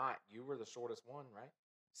 but if not, you were the shortest one, right?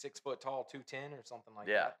 6 foot tall, 210 or something like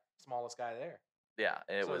Yeah. that. Smallest guy there. Yeah,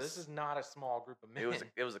 This is not a small group of men.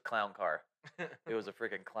 it was a clown car. It was a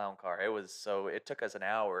freaking clown car. It took us an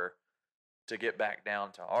hour to get back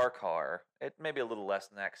down to our car. It maybe a little less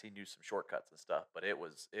than that because he knew some shortcuts and stuff. But I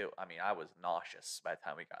was nauseous by the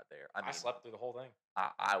time we got there. I mean, I slept through the whole thing.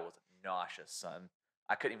 I was nauseous, son.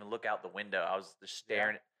 I couldn't even look out the window. I was just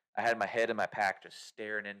staring. I had my head in my pack, just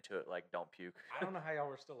staring into it like, don't puke. I don't know how y'all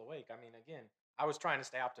were still awake. I mean, again, I was trying to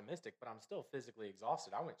stay optimistic, but I'm still physically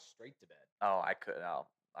exhausted. I went straight to bed. Oh,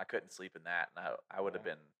 I couldn't sleep in that, and I would have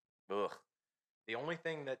been, ugh. The only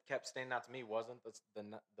thing that kept standing out to me wasn't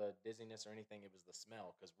the dizziness or anything. It was the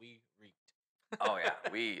smell because we reeked. Oh yeah,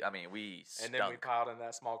 we stunk. And then we piled in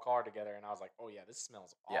that small car together, and I was like, "Oh yeah, this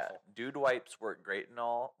smells awful." Yeah, dude wipes work great and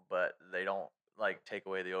all, but they don't like take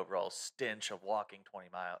away the overall stench of walking 20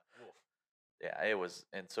 miles. Oof. Yeah, it was,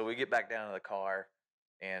 and so we get back down to the car,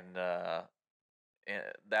 and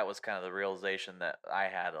that was kind of the realization that I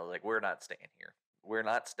had. I was like, we're not staying here. We're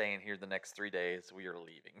not staying here the next 3 days. We are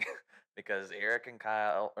leaving because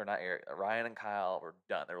Ryan and Kyle were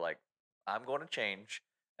done. They're like, I'm going to change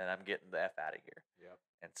and I'm getting the F out of here. Yep.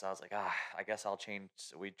 And so I was like, I guess I'll change.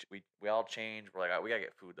 So we all changed. We're like, we gotta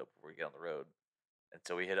get food though before we get on the road. And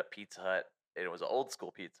so we hit up Pizza Hut. It was an old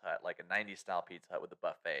school Pizza Hut, like a 90s style Pizza Hut with a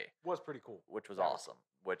buffet. Was pretty cool. Which was That was- awesome.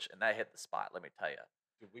 And that hit the spot, let me tell you.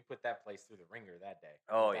 Dude, we put that place through the ringer that day.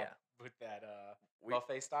 Oh, With yeah. with that We-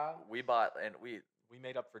 buffet style. We bought, and we We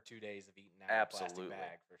made up for 2 days of eating out of a plastic Absolutely.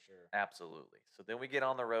 bag for sure. absolutely. So then we get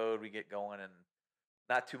on the road, we get going, and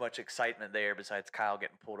not too much excitement there besides Kyle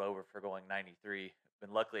getting pulled over for going 93.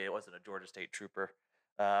 And luckily, it wasn't a Georgia State trooper.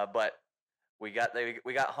 But we got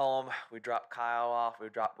home. We dropped Kyle off. We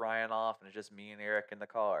dropped Ryan off, and it's just me and Eric in the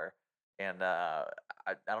car. And I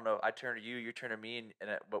don't know. I turned to you. You turned to me,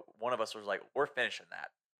 but one of us was like, "We're finishing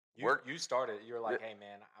that. You started. You were like, "Hey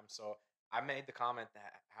man, I made the comment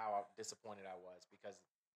that how disappointed I was because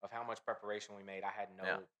of how much preparation we made. I had no.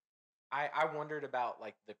 Yeah. I wondered about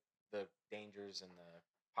like the dangers and the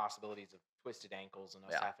possibilities of twisted ankles and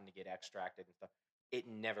us Yeah. having to get extracted and stuff. It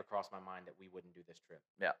never crossed my mind that we wouldn't do this trip.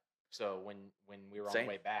 Yeah. So when we were on Same. the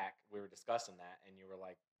way back, we were discussing that, and you were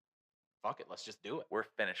like, "Fuck it, let's just do it. We're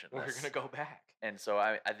finishing We're this." gonna go back." And so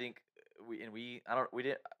I think we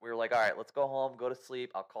were like, all right, let's go home, go to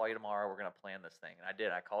sleep. I'll call you tomorrow. We're gonna plan this thing. And I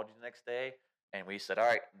did. I called you the next day, and we said, all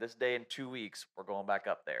right, this day in 2 weeks, we're going back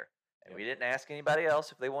up there. And we didn't ask anybody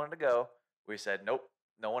else if they wanted to go. We said, nope,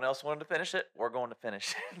 no one else wanted to finish it. We're going to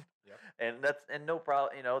finish it. Yep. And no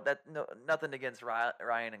problem. Nothing against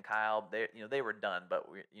Ryan and Kyle. They were done. But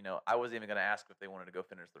I wasn't even gonna ask if they wanted to go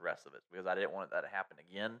finish the rest of it because I didn't want that to happen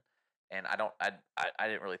again. And I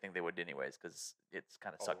didn't really think they would anyways because it's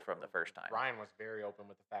kind of sucked from the first time. Ryan was very open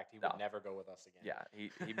with the fact he would never go with us again. Yeah,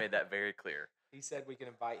 he made that very clear. He said we can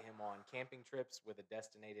invite him on camping trips with a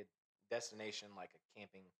destination like a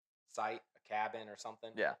camping site, a cabin or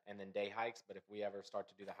something. Yeah. And then day hikes. But if we ever start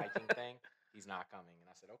to do the hiking thing, he's not coming. And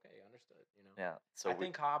I said, okay, understood. Yeah. So I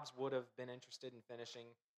think Hobbs would have been interested in finishing.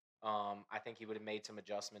 I think he would have made some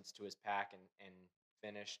adjustments to his pack and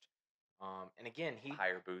finished. And again,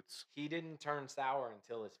 higher boots. He didn't turn sour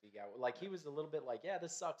until his feet got like he was a little bit like, yeah,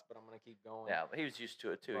 this sucks, but I'm gonna keep going. Yeah, but he was used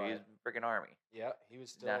to it too. He was freaking Army. Yeah, he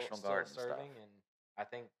was still National Guard and serving, stuff. and I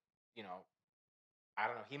think I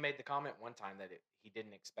don't know. He made the comment one time that he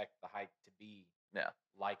didn't expect the hike to be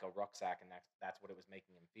like a rucksack, and that's what it was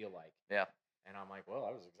making him feel like. Yeah. And I'm like, well,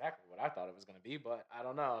 that was exactly what I thought it was going to be, but I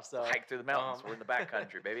don't know. So hike through the mountains. We're in the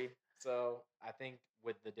backcountry, baby. So I think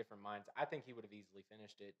with the different minds, I think he would have easily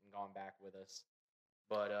finished it and gone back with us.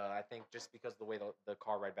 But I think just because the way the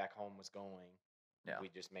car ride back home was going, we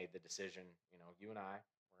just made the decision. You and I,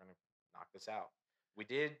 we're going to knock this out. We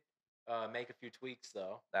did make a few tweaks,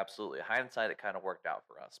 though. Absolutely. Hindsight, it kind of worked out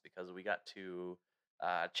for us because we got to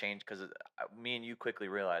change because me and you quickly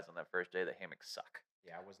realized on that first day that hammocks suck.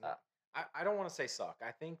 Yeah, I was not. I don't want to say suck.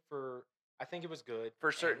 I think it was good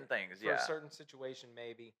for certain things. For a certain situation,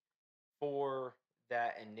 maybe for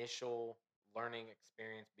that initial learning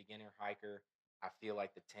experience, beginner hiker, I feel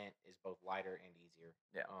like the tent is both lighter and easier.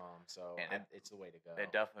 Yeah. So it's the way to go.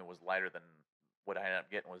 It definitely was lighter than what I ended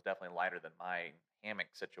up getting. Was definitely lighter than my hammock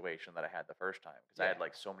situation that I had the first time because I had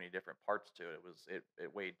like so many different parts to it.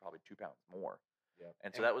 It weighed probably 2 pounds more. Yeah.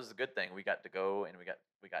 And so that was a good thing. We got to go and we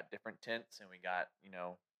got different tents and we got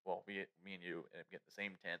me and you ended up getting the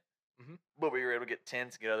same tent, but we were able to get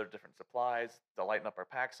tents, get other different supplies to lighten up our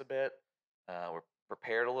packs a bit. We're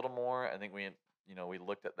prepared a little more. I think we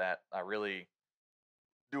looked at that. I really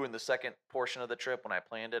doing the second portion of the trip when I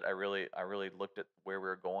planned it. I really looked at where we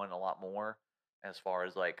were going a lot more as far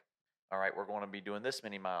as like, all right, we're going to be doing this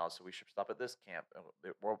many miles, so we should stop at this camp.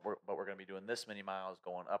 But we're going to be doing this many miles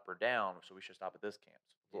going up or down, so we should stop at this camp.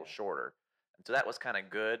 So it's a little shorter. And so that was kind of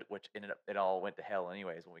good, which ended up, it all went to hell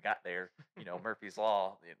anyways when we got there. Murphy's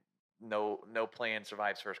Law, no plan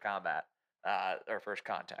survives first combat, or first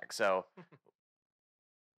contact. So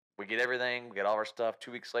we get everything, we get all our stuff.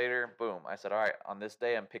 2 weeks later, boom, I said, all right, on this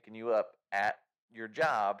day, I'm picking you up at your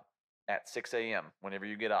job at 6 a.m. whenever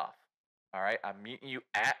you get off. All right, I'm meeting you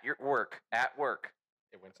at your work, It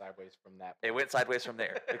went sideways from that point. It went sideways from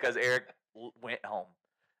there because Eric went home.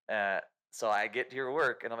 So I get to your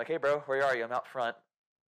work, and I'm like, hey, bro, where are you? I'm out front.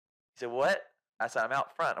 He said, what? I said, I'm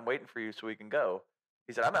out front. I'm waiting for you so we can go.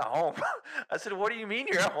 He said, I'm at home. I said, what do you mean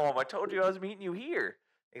you're at home? I told you I was meeting you here.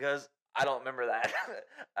 He goes, I don't remember that.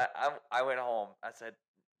 I went home. I said,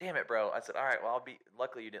 damn it, bro. I said, all right, well,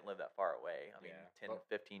 luckily you didn't live that far away. I mean, 10,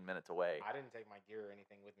 15 minutes away. I didn't take my gear or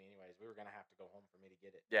anything with me anyways. We were going to have to go home for me to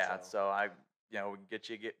get it. Yeah, so I, we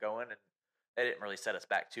can get going. And it didn't really set us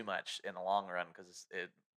back too much in the long run because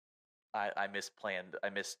I misplanned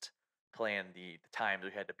the times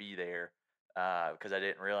we had to be there because I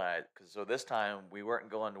didn't realize. So this time we weren't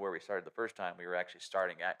going to where we started the first time. We were actually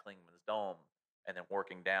starting at Klingman's Dome and then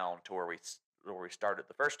working down to where we started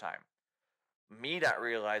the first time. Me not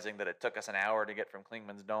realizing that it took us an hour to get from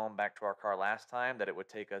Klingman's Dome back to our car last time, that it would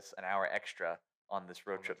take us an hour extra on this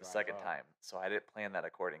road trip the second time. So I didn't plan that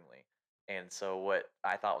accordingly. And so what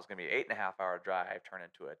I thought was going to be an 8.5-hour drive turned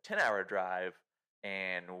into a 10-hour drive,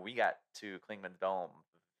 and we got to Klingman's Dome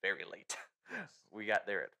very late. Yes. We got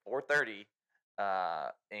there at 4:30,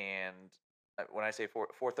 and when I say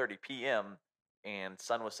 4:30 p.m. and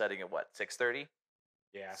sun was setting at what 6:30.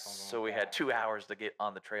 Yeah, something So like we had that. 2 hours to get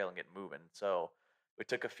on the trail and get moving. So we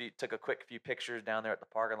took a quick few pictures down there at the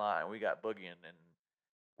parking lot, and we got boogieing, and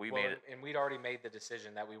we Well, made and, it. and we'd already made the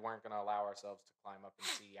decision that we weren't going to allow ourselves to climb up and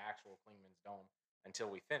see actual Clingman's Dome until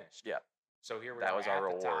we finished. Yeah, So here we that are was our at the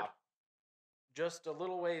reward, top, just a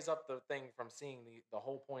little ways up the thing from seeing the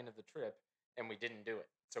whole point of the trip, and we didn't do it.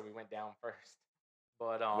 So we went down first.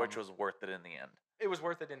 But which was worth it in the end. it was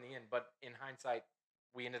worth it in the end. But in hindsight,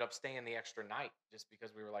 we ended up staying the extra night just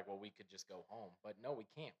because we were like, well, we could just go home. But no, we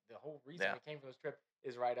can't. The whole reason Yeah, we came for this trip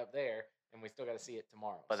is right up there, and we still got to see it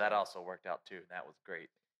tomorrow. but So that also worked out too. That was great,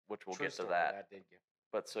 which we'll true get to story. that. That did get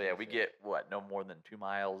But so yeah, we fulfilled. get what no more than 2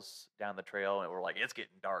 miles down the trail, and we're like, it's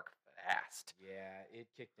getting dark fast. Yeah, it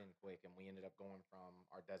kicked in quick, and we ended up going from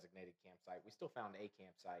our designated campsite. We still found a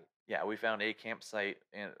campsite. Yeah, we found a campsite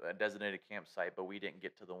and a designated campsite, but we didn't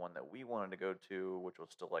get to the one that we wanted to go to, which was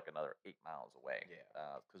still like another 8 miles away.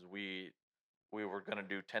 Yeah. Because we were gonna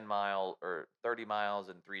do 10 mile or 30 miles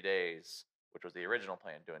in 3 days, which was the original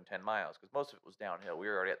plan, doing 10 miles, because most of it was downhill. We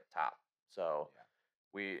were already at the top, so Yeah.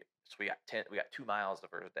 we got 2 miles the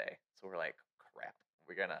first day. So we're like, crap,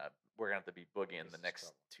 we're gonna have to be boogieing This the is next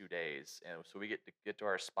trouble. 2 days, and so we get to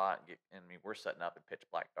our spot and I mean, we're setting up in pitch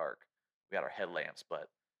black dark. We got our headlamps, but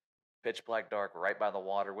pitch black dark right by the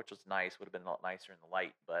water, which was nice. Would have been a lot nicer in the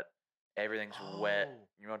light, but everything's wet. Oh,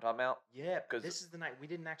 You know what I'm talking about? yeah. Because This is the night we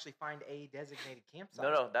didn't actually find a designated campsite.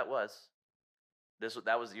 no, that was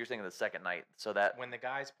you're thinking of the second night. So that When the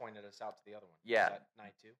guys pointed us out to the other one. yeah, Was that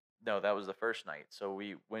night two? no, that was the first night. So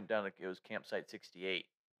we went down to it was campsite 68,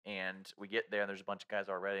 and we get there and there's a bunch of guys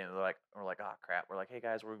already, and we're like, oh crap. We're like, hey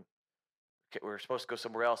guys, we're supposed to go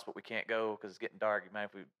somewhere else, but we can't go because it's getting dark. You mind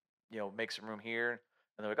if we make some room here?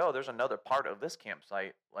 And they're like, oh, there's another part of this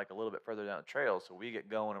campsite, like a little bit further down the trail. So we get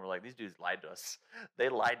going, and we're like, these dudes lied to us. They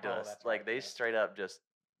lied to Oh, us. that's Like right. they Yeah. straight up just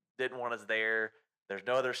didn't want us there. There's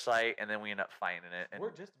no other site, and then we end up finding it. And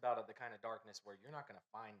We're just about at the kind of darkness where you're not going to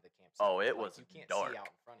find the campsite. oh, it Like, was you can't dark. see out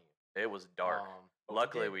in front of you. It was dark. But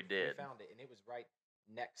Luckily, we did. We found it, and it was right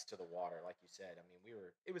next to the water, like you said. I mean,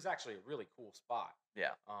 it was actually a really cool spot.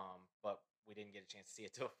 Yeah. But we didn't get a chance to see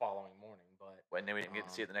it till the following morning. But And then we didn't get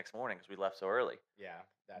to see it the next morning because we left so early. yeah,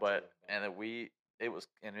 that But too. and then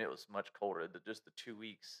it was much colder. Just the 2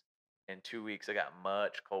 weeks. In 2 weeks, it got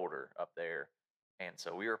much colder up there, and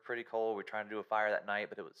so we were pretty cold. We tried to do a fire that night,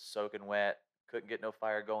 but it was soaking wet. Couldn't get no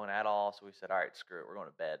fire going at all. So we said, all right, screw it. We're going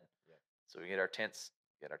to bed. Yeah. So we get our tents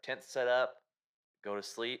set up, go to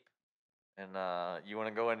sleep, and you want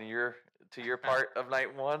to go into your part of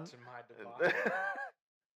night one? To my debacle.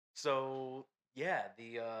 So yeah,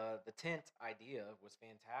 the tent idea was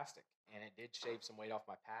fantastic, and it did shave some weight off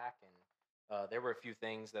my pack. And there were a few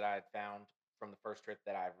things that I had found from the first trip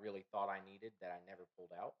that I really thought I needed that I never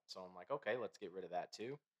pulled out. So I'm like, okay, let's get rid of that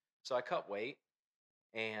too. So I cut weight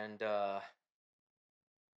and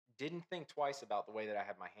didn't think twice about the way that I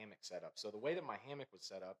had my hammock set up. So the way that my hammock was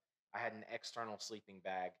set up, I had an external sleeping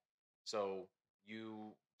bag. So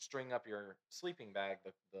you string up your sleeping bag,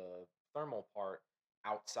 the thermal part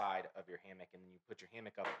outside of your hammock, and then you put your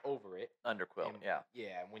hammock up over it. Underquilt, And yeah.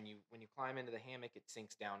 yeah, when you climb into the hammock, it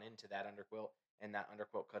sinks down into that underquilt, and that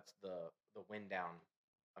underquilt cuts the wind down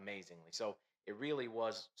amazingly. So it really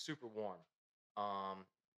was super warm. Um,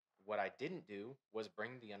 what I didn't do was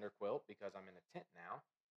bring the underquilt because I'm in a tent now,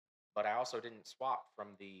 but I also didn't swap from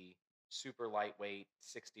the super lightweight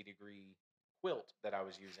 60-degree quilt that I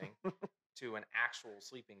was using to an actual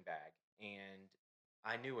sleeping bag. And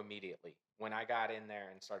I knew immediately when I got in there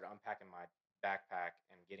and started unpacking my backpack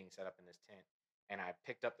and getting set up in this tent, and I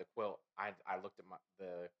picked up the quilt. I looked at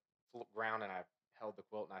the ground, and I held the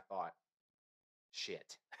quilt, and I thought,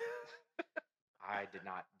 shit, I did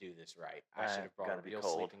not do this right. I should have brought Gotta a be real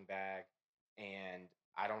cold. sleeping bag, and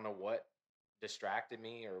I don't know what distracted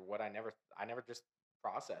me or what. I never just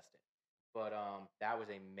processed it. But that was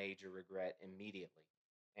a major regret immediately.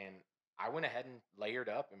 And I went ahead and layered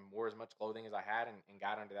up and wore as much clothing as I had, and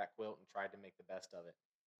got under that quilt and tried to make the best of it.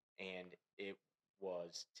 And it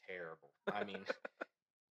was terrible. I mean,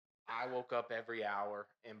 I woke up every hour,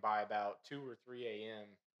 and by about 2 or 3 a.m.,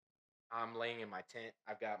 I'm laying in my tent.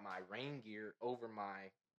 I've got my rain gear over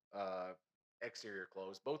my exterior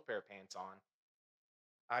clothes, both pair of pants on.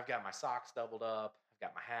 I've got my socks doubled up. I've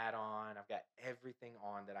got my hat on. I've got everything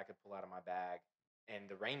on that I could pull out of my bag. And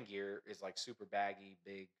the rain gear is like super baggy,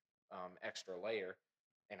 big, extra layer.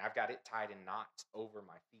 And I've got it tied in knots over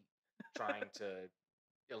my feet, trying to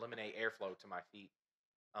eliminate airflow to my feet.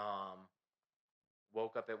 Um,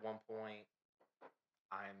 Woke up at one point.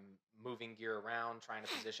 I'm moving gear around, trying to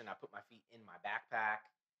position. I put my feet in my backpack,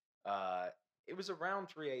 Uh, it was around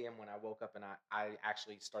 3 a.m. when I woke up and I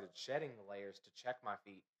actually started shedding the layers to check my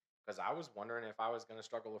feet because I was wondering if I was going to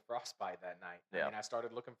struggle with frostbite that night. I Yeah. mean, I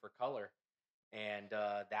started looking for color, and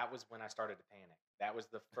that was when I started to panic. That was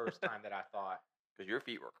the first time that I thought, Because your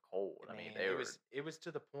feet were cold. I mean, man, they it were was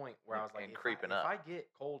to the point where I was like, and if I creeping if up. I get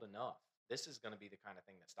cold enough, this is going to be the kind of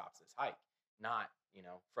thing that stops this hike, not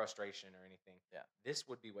frustration or anything. Yeah. This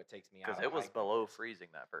would be what takes me out Because of a it was hike like below this. freezing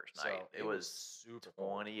that first So night. It it was was super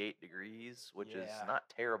cold. 28 degrees, which is Yeah. not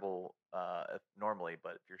terrible normally,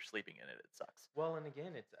 but if you're sleeping in it, it sucks. Well, and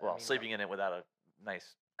again, it's I Well, mean, sleeping in it without a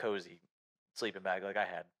nice, cozy sleeping bag like I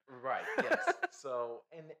had. right, yes. So,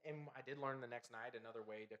 and I did learn the next night another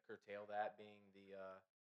way to curtail that being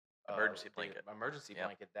Emergency the blanket. emergency Yep.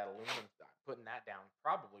 blanket, that aluminum. Putting that down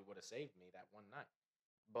probably would have saved me that one night,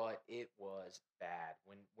 but it was bad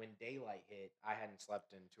when daylight hit. I hadn't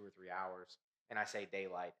slept in 2 or 3 hours, and I say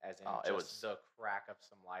daylight as in Oh, just it was the crack of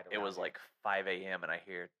some light it around was you. like 5 a.m. and I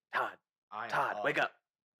hear I am Todd, wake up. up,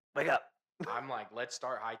 wake up. I'm like, let's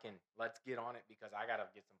start hiking. Let's get on it because I gotta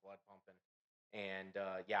get some blood pumping. And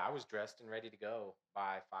yeah, I was dressed and ready to go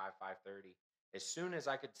by 5:30. As soon as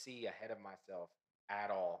I could see ahead of myself at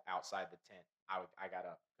all outside the tent, I got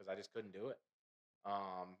up because I just couldn't do it.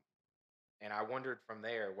 Um, and I wondered from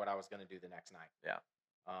there what I was going to do the next night. Yeah.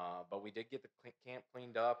 But we did get the camp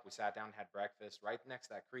cleaned up. We sat down and had breakfast right next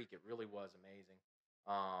to that creek. It really was amazing.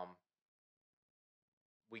 Um,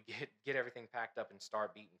 we get everything packed up and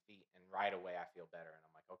start beating feet, and right away I feel better, and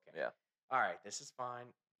I'm like, okay, Yeah. all right, this is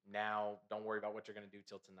fine. Now don't worry about what you're gonna do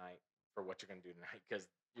till tonight for what you're gonna do tonight because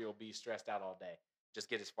you'll be stressed out all day. Just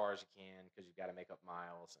get as far as you can because you've got to make up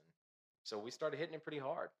miles, and so we started hitting it pretty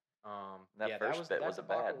hard. That Yeah, first bit that wasn't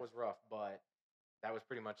debacle bad. was rough, but that was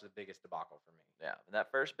pretty much the biggest debacle for me. Yeah, and that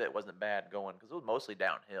first bit wasn't bad going because it was mostly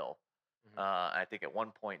downhill. Mhm. I think at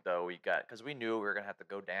one point though we got because we knew we were gonna have to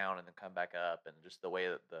go down and then come back up, and just the way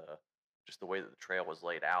that the trail was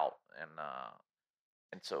laid out,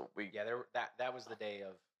 and so we Yeah, that was the day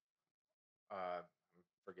of I'm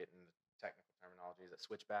forgetting the technical terminology. Is it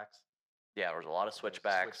switchbacks? yeah there was a lot of There was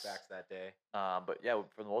switchbacks. switchbacks that day. But yeah,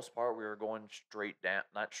 for the most part, we were going straight down,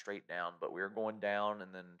 not straight down, but we were going down,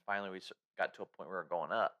 and then finally got to a point where we were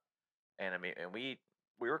going up, and I mean, and we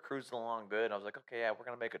were cruising along good. I was like, okay, yeah, we're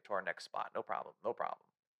gonna make it to our next spot, no problem, no problem.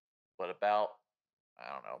 But about I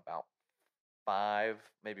don't know, about 5,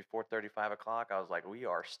 maybe 4:30, 5 o'clock, I was like, we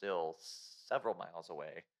are still several miles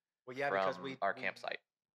away Well, yeah, because from our campsite.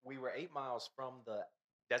 we were 8 miles from the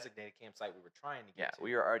designated campsite we were trying to Yeah, get to,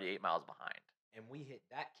 we were already 8 miles behind. and we hit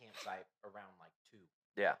that campsite around like 2.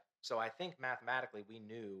 Yeah, So I think mathematically we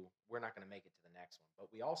knew we're not going to make it to the next one, but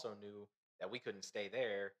we also knew that we couldn't stay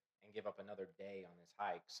there and give up another day on this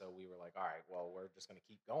hike. So we were like, all right, well, we're just going to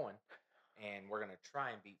keep going, and we're going to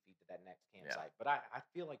try and beat feet to that next yeah, campsite. But I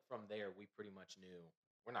feel like from there we pretty much knew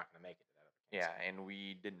we're not going to make it to that other yeah, campsite. and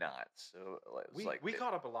we did not. So it was We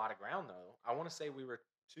caught up a lot of ground though. I want to say we were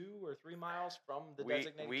 2 or 3 miles from the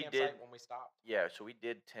designated we campsite did when we stopped. Yeah, so we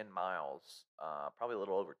did 10 miles, probably a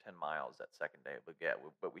little over 10 miles that second day. But yeah,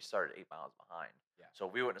 but we started 8 miles behind. Yeah. So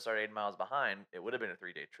if we wouldn't have started 8 miles behind, it would have been a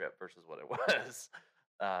 3-day trip versus what it was.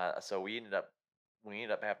 So we ended up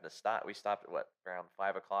having to stop. We stopped at around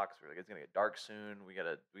 5 o'clock. So we are like, it's gonna get dark soon. We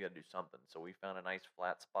gotta do something. So we found a nice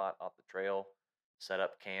flat spot off the trail, set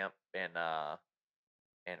up camp, and I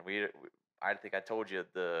think I told you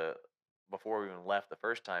before we even left the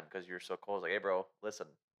first time because you were so cold. I was like, hey, bro, listen,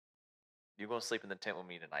 you're gonna sleep in the tent with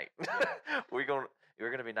me tonight. Yeah. We're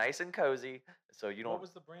gonna be nice and cozy. So you don't What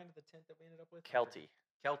was the brand of the tent that we ended up with? Kelty,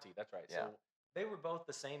 Kelty, that's right. Yeah. So they were both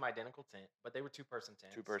the same identical tent, but they were 2-person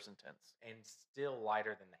tents. 2-person tents. And still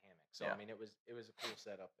lighter than the hammock. So Yeah. I mean it was a cool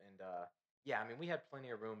setup, and yeah, I mean we had plenty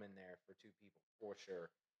of room in there for 2 people for sure.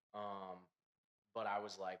 But I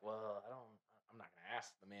was like, well, I'm not gonna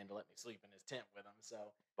ask the man to let me sleep in his tent with him. So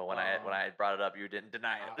But when I brought it up, you didn't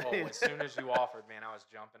deny it. as soon as you offered, man, I was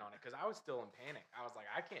jumping on it because I was still in panic. I was like,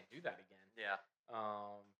 I can't do that again. Yeah.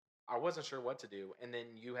 I wasn't sure what to do, and then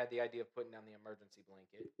you had the idea of putting down the emergency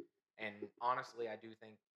blanket. And honestly, I do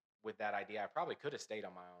think with that idea, I probably could have stayed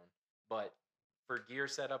on my own. But for gear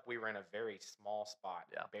setup, we were in a very small spot,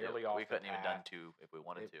 Yeah. barely off. We couldn't the even path. done 2 if we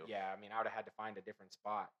wanted to. Yeah, I mean, I would have had to find a different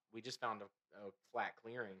spot. We just found a flat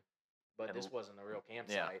clearing, but And this wasn't a real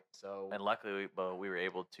campsite. So And luckily, we were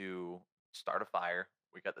able to start a fire.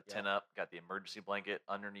 We got the tent up, got the emergency blanket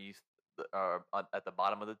underneath at the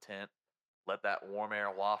bottom of the tent, let that warm air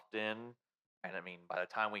waft in, and I mean, by the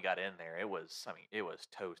time we got in there, it was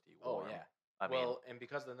toasty warm. oh yeah. I mean, Well, and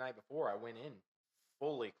because the night before I went in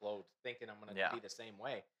fully clothed, thinking I'm gonna Yeah. be the same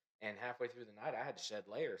way, And halfway through the night, I had to shed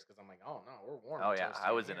layers because I'm like, oh no, we're warm Oh and yeah,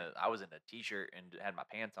 toasty in here. I was in a t-shirt and had my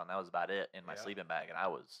pants on. That was about it in my Yeah. sleeping bag, and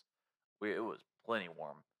it was plenty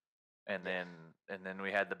warm. And Yeah. then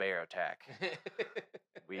we had the bear attack.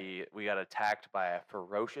 We got attacked by a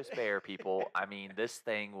ferocious bear, people. I mean, this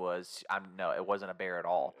thing was no, it wasn't a bear at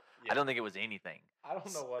all. I Yeah. don't think it was anything. I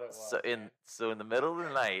don't know what it So was, man. in the middle of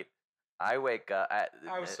the night, I wake up.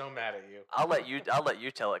 I was so mad at you. I'll let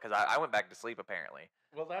you tell it because I went back to sleep apparently.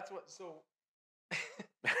 Well, that's what. So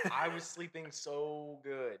I was sleeping so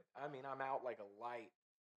good. I mean, I'm out like a light,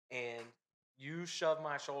 and you shove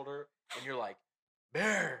my shoulder, and you're like,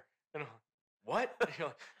 "Bear," and I'm like, "What?" And you're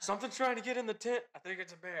like, "Something's trying to get in the tent. I think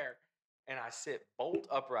it's a bear." And I sit bolt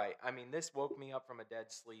upright. I mean, this woke me up from a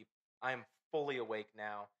dead sleep. I am fully awake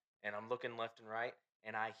now, and I'm looking left and right,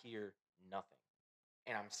 and I hear nothing.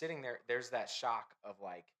 And I'm sitting there. There's that shock of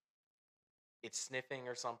like it's sniffing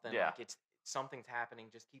or something. Yeah. Like it's something's happening.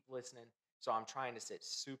 Just keep listening. So I'm trying to sit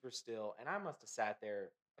super still, and I must have sat there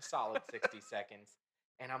a solid 60 seconds.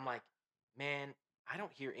 And I'm like, man, I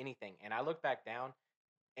don't hear anything. And I look back down,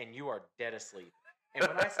 and you are dead asleep. And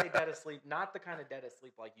when I say dead asleep, not the kind of dead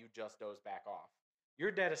asleep like you just dozed back off. You're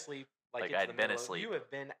dead asleep like Like it's I'd the been middle of, asleep. you have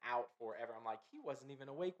been out forever. I'm like, he wasn't even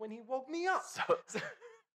awake when he woke me up.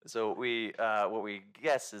 So what we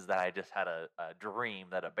guess is that I just had a dream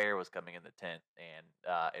that a bear was coming in the tent, and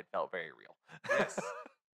it felt very real. Yes.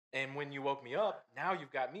 And when you woke me up, now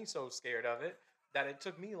you've got me so scared of it that it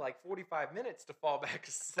took me like 45 minutes to fall back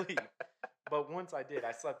asleep. But once I did,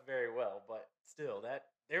 I slept very well. But still, that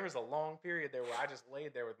there was a long period there where I just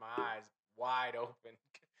laid there with my eyes wide open,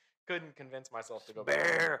 couldn't convince myself to go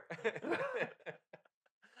Bear. back.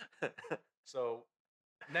 So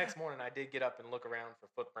next morning, I did get up and look around for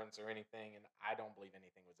footprints or anything, and I don't believe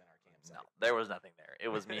anything was in our campsite. No, there was nothing there. It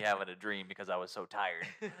was me having a dream because I was so tired.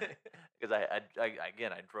 Because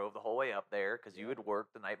I drove the whole way up there because you Yeah. had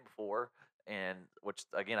worked the night before, and which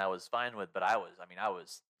again I was fine with, but I was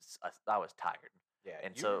tired. Yeah,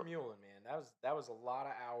 And you so were muling, man. That was a lot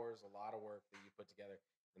of hours, a lot of work that you put together.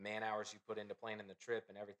 The man hours you put into planning the trip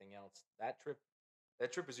and everything else. That trip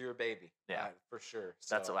is your baby. Yeah. For sure.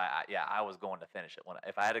 that's So, why I was going to finish it.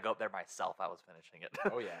 If I had to go up there myself, I was finishing it.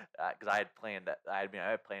 oh yeah, Because I had planned that. I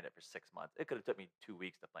had planned it for 6 months. It could have took me 2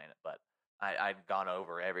 weeks to plan it, but I'd gone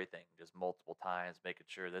over everything just multiple times, making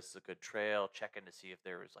sure this is a good trail, checking to see if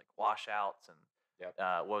there was like washouts and yep.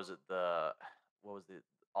 what was the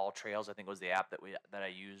All Trails? I think was the app that I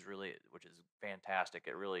use really, which is fantastic.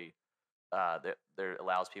 It really that there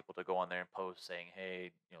allows people to go on there and post saying,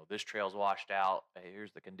 hey, this trail's washed out. Hey,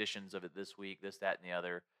 here's the conditions of it this week, this, that, and the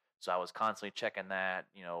other. So I was constantly checking that.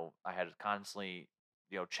 I had to constantly,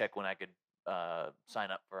 check when I could sign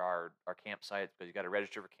up for our campsites because you got to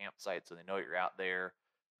register for campsites so they know you're out there.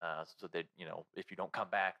 So that if you don't come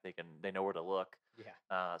back, they know where to look.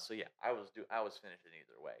 Yeah. So yeah, I was finishing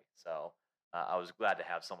either way. So I was glad to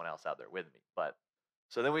have someone else out there with me. But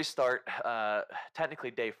so then we start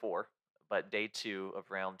technically day 4, but day 2 of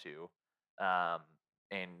round 2.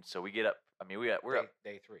 And so we get up. I mean, we're up.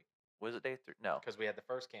 Day 3. Was it day 3? No. Because we had the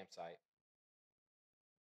first campsite.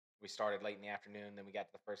 We started late in the afternoon, then we got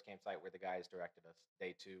to the first campsite where the guys directed us.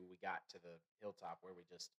 Day 2, we got to the hilltop where we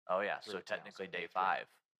just Oh yeah. threw So it down. technically So day day 3. 5.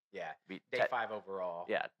 Yeah. We- Day te- 5 overall.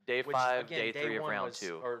 Yeah. Day Which, 5, again, day 3 of 1 round was,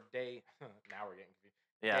 2. or day. Now we're getting confused.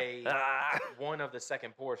 Yeah. Day 1 of the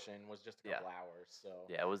second portion was just a Yeah. couple hours. So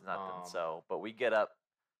Yeah, it was nothing. But we get up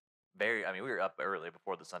we were up early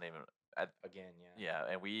before the sun even. again, yeah. Yeah,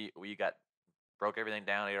 and we broke everything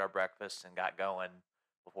down, ate our breakfast, and got going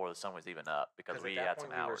before the sun was even up because Because we at that had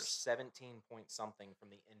point some we were hours. 17 point something from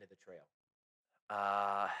the end of the trail.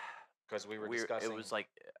 Because we were It discussing. was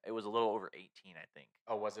a little over 18, I think.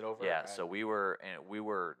 Oh, was it over? Yeah, so we were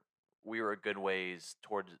a good ways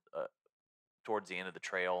towards the end of the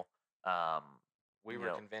trail. We you were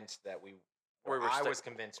know, convinced that I was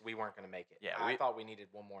convinced we weren't going to make it. Yeah, I thought we needed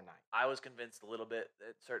one more night. I was convinced a little bit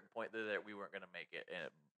at a certain point that we weren't going to make it.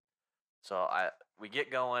 And we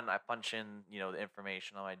get going. I punch in the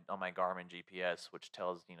information on my Garmin GPS, which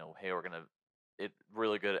tells hey, we're gonna. It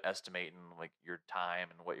really good at estimating like your time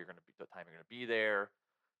and what the time you're gonna be there.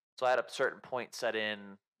 So I had a certain point set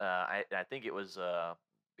in. I think it was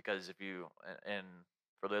because if you and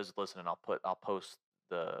for those listening, I'll post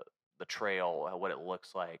the trail what it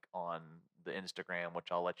looks like on the Instagram, which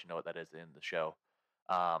I'll let you know what that is in the show.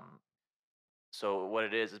 Um, so what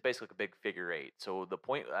it is basically a big figure 8. So the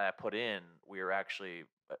point I put in, we were actually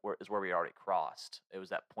is where we already crossed. It was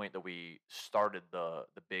that point that we started the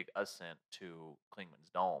big ascent to Klingman's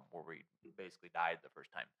Dome, where we basically died the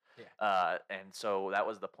first time. Yeah. And so that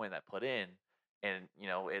was the point I put in. and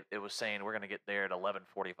it was saying we're gonna get there at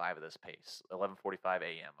 11:45 of this pace, 11:45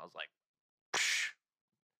 a.m. I was like, "Psh,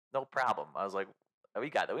 no problem. I was like, we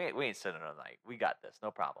got that. We ain't sitting another night. We got this,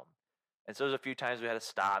 no problem. And so there's a few times we had to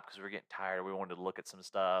stop because we were getting tired. We wanted to look at some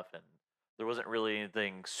stuff, and there wasn't really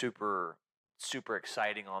anything super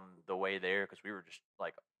exciting on the way there because we were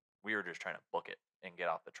just trying to book it and get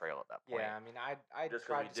off the trail at that point. Yeah, I mean, I Just because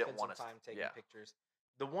tried we to didn't spend some want to. time taking Yeah, pictures.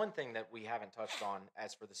 The one thing that we haven't touched on,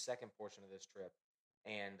 as for the second portion of this trip,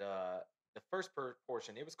 and the first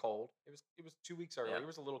portion, it was cold. It was 2 weeks yeah. early. It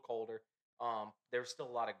was a little colder. There was still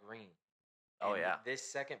a lot of green, Oh and yeah,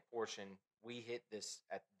 this second portion, we hit this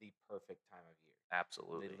at the perfect time of year. The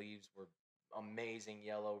absolutely. leaves were amazing,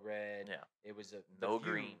 yellow, red. Yeah, It was the no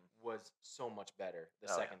view green. was so much better the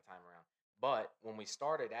Oh yeah, second time around. But when we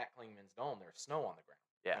started at Clingman's Dome, there was snow on the ground.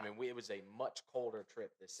 yeah. I mean, it was a much colder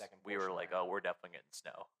trip this second We were portion like, around. oh, we're definitely getting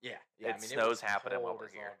snow. Yeah, yeah. I It mean, it snow's was happening while cold we're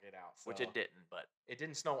as here, all get out. which So it didn't, but it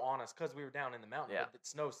didn't snow on us because we were down in the mountain, yeah. but the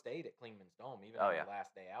snow stayed at Clingman's Dome even Oh on yeah, the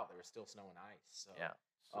last day out. There was still snow and ice, so yeah,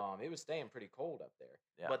 so, it was staying pretty cold up there.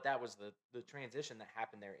 yeah. But that was the transition that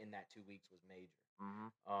happened there in that 2 weeks was major.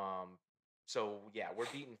 Mm-hmm. So yeah, we're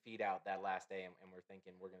beating feet out that last day, and we're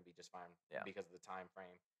thinking we're gonna be just fine Yeah. because of the time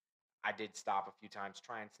frame. I did stop a few times,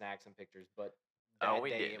 try and snag some pictures, but Oh, that we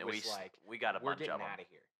day didn't. it was like We got a we're bunch getting of them. out of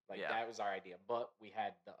here. Like Yeah. that was our idea, but we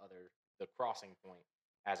had the crossing point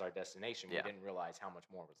as our destination. Yeah. We didn't realize how much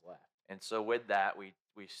more was left. And so with that, we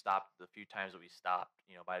stopped the few times that we stopped.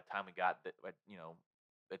 By the time we got,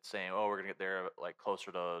 it's saying, oh, we're gonna get there like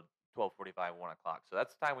closer to 12:45, 1 o'clock. So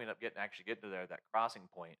that's the time we ended up actually getting to there, that crossing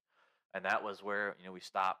point, and that was where we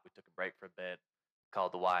stopped. We took a break for a bit,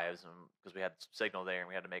 called the wives, and because we had signal there, and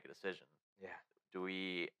we had to make a decision. Yeah. Do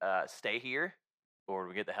we stay here, or do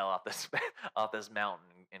we get the hell off this off this mountain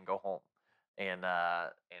and go home? And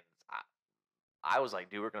I was like,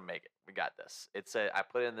 dude, we're gonna make it. We got this. It said I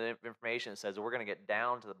put in the information. It says we're gonna get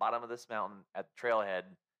down to the bottom of this mountain at the trailhead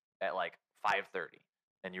at like 5:30.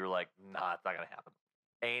 And you were like, nah, it's not gonna happen.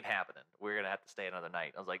 Ain't happening. We're gonna have to stay another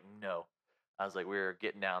night. I was like, no. I was like, we're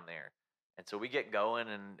getting down there. And so we get going,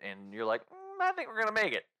 and you're like, I think we're gonna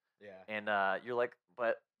make it. Yeah. And you're like,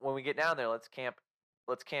 but when we get down there, let's camp.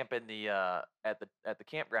 Let's camp in the at the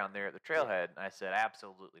campground there at the trailhead. And I said,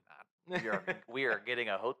 absolutely not. We are getting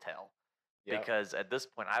a hotel. Yep. Because at this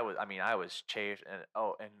point I was chafed,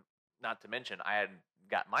 and not to mention I had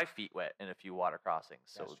got my feet wet in a few water crossings.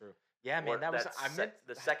 So That's true. Yeah, man, that was I meant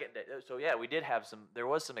the second day. So yeah, we did have there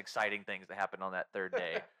was some exciting things that happened on that third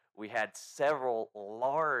day. We had several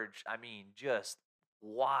large, just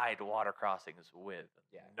wide water crossings with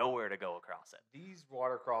nowhere to go across it. These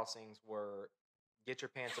water crossings were get your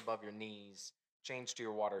pants above your knees, change to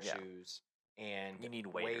your water shoes, and you need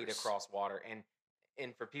wade waders across water.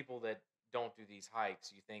 And for people that don't do these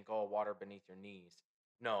hikes, you think, oh, water beneath your knees.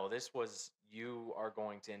 No, this was you are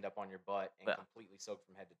going to end up on your butt and completely soaked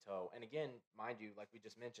from head to toe. And again, mind you, like we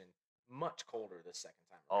just mentioned, much colder the second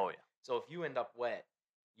time around. Oh yeah. So if you end up wet,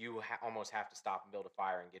 you almost have to stop and build a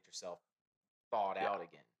fire and get yourself thawed out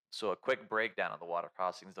again. So a quick breakdown of the water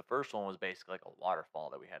crossings. The first one was basically like a waterfall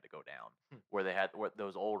that we had to go down, where they had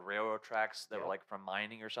those old railroad tracks that were like from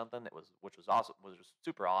mining or something. Which was awesome. Was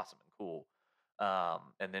super awesome and cool.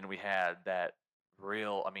 And then we had that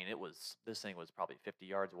real. This thing was probably 50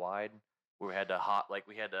 yards wide. Where we had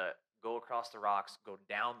to go across the rocks, go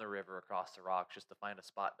down the river across the rocks just to find a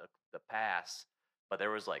spot to pass. But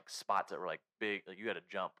there was like spots that were like big. Like you had to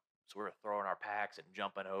jump. So we were throwing our packs and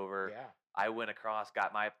jumping over. Yeah. I went across,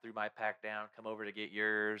 threw my pack down, come over to get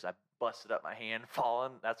yours. I busted up my hand,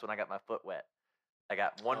 falling. That's when I got my foot wet. I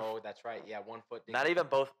got one. Oh, that's right. Yeah, 1 foot. Not even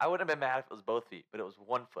both. I wouldn't have been mad if it was both feet, but it was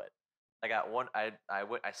 1 foot. I got one. I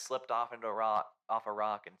slipped off a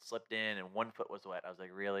rock and slipped in, and 1 foot was wet. I was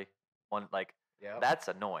like, really? That's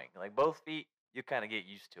annoying. Like both feet, you kind of get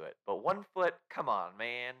used to it, but 1 foot, come on,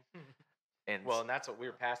 man. And that's what we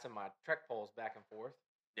were passing my trek poles back and forth.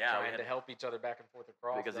 Yeah, trying to help each other back and forth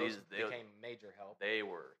across. Because those became major help. They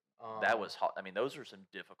were. That was hot. Those were some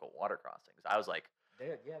difficult water crossings. I was like,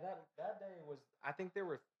 that day was. I think there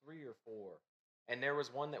were 3 or 4, and there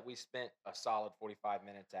was one that we spent a solid 45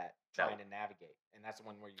 minutes at trying to navigate, and that's the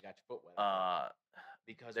one where you got your foot wet.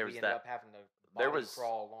 Because we ended up having to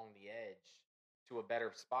crawl along the edge to a better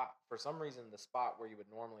spot. For some reason, the spot where you would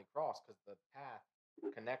normally cross, because the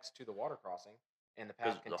path connects to the water crossing. And the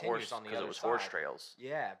path continues on the other side. Because it was horse trails.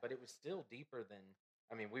 Yeah, but it was still deeper than.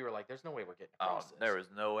 We were like, "There's no way we're getting across this." There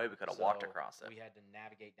was no way we could have walked across it. We had to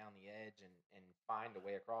navigate down the edge and find a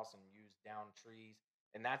way across and use down trees.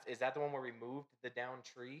 And is that the one where we moved the down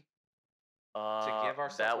tree to give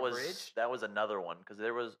ourselves a bridge? That was another one because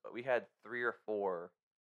we had 3 or 4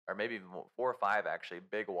 or maybe even 4 or 5 actually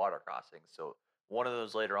big water crossings. So one of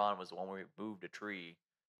those later on was the one where we moved a tree,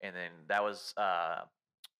 and then that was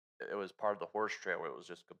it was part of the horse trail where it was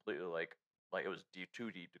just completely like it was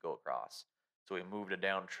too deep to go across. So we moved a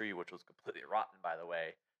down tree, which was completely rotten, by the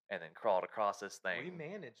way, and then crawled across this thing. We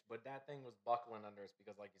managed, but that thing was buckling under us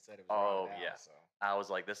because, like you said, it was Oh rotted yeah, out. So, I was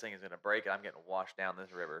like, this thing is gonna break, and I'm getting washed down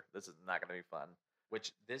this river. This is not gonna be fun.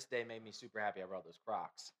 which this day made me super happy. I brought those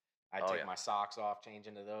Crocs. I Oh take yeah, my socks off, change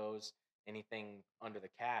into those, anything under the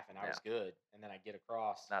calf, and I yeah, was good. And then I get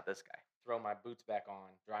across, not this guy. throw my boots back on,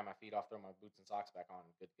 dry my feet off, throw my boots and socks back on,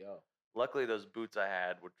 and good to go. Luckily, those boots I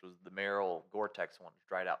had, which was the Merrell Gore-Tex ones,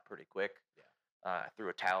 dried out pretty quick. Yeah. I threw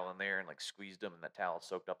a towel in there and like squeezed them, and that towel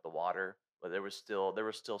soaked up the water. But there was still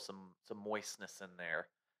some moistness in there,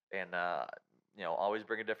 and always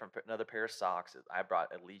bring another pair of socks. I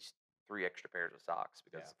brought at least 3 extra pairs of socks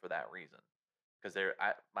because Yeah. for that reason, because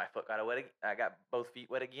my foot got wet. I got both feet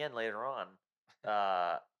wet again later on.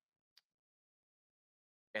 Uh,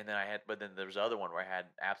 and then but then there was the other one where I had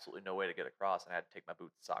absolutely no way to get across, and I had to take my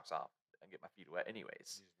boots and socks off and get my feet wet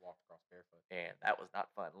anyways. You just walked across barefoot. And that was not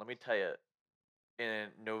fun. Let me tell you,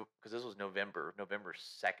 because this was November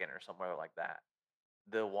 2nd or somewhere like that.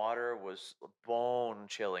 The water was bone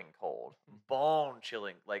chilling cold, bone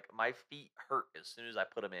chilling. Like my feet hurt as soon as I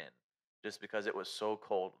put them in, just because it was so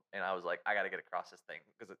cold. And I was like, I got to get across this thing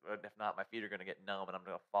because if not, my feet are gonna get numb and I'm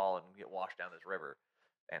gonna fall and get washed down this river.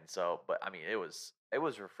 And so, but I mean, it was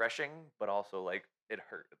refreshing, but also like it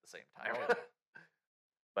hurt at the same time. Oh, yeah.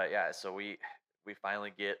 But yeah, so we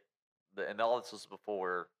finally get and all this was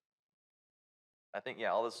before. I think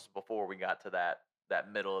all this was before we got to that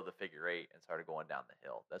middle of the figure eight and started going down the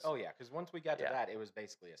hill. That's Oh yeah, because once we got to Yeah. that, it was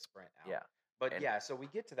basically a sprint out. yeah. But And yeah, so we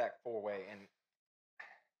get to that 4-way, and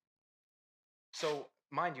so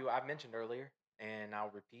mind you, I mentioned earlier, and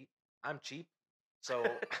I'll repeat, I'm cheap. So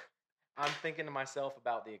I'm thinking to myself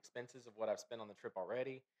about the expenses of what I've spent on the trip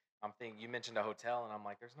already. I'm thinking you mentioned a hotel, and I'm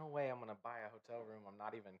like, there's no way I'm gonna buy a hotel room. I'm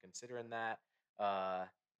not even considering that. Uh,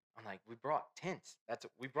 I'm like, we brought tents.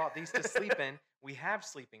 We brought these to sleep in. We have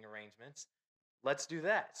sleeping arrangements. Let's do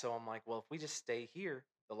that. So I'm like, well, if we just stay here,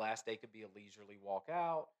 the last day could be a leisurely walk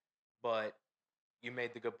out. But you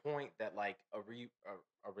made the good point that like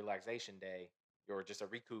a relaxation day or just a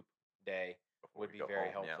recoup day before would we be go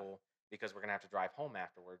very home, helpful because we're gonna have to drive home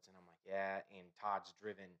afterwards. And I'm like, yeah, and Todd's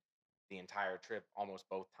driven the entire trip almost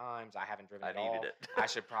both times. I haven't driven I at needed all. it. I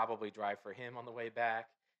should probably drive for him on the way back.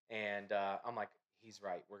 And I'm like, he's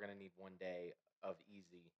right. We're gonna need one day of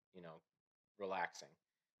easy, relaxing.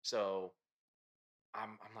 So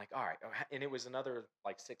I'm like, all right, and it was another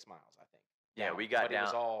like 6 miles, I think. Yeah, Down, we got but it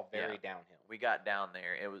was down. all Yeah, very downhill, we got down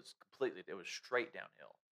there. It was straight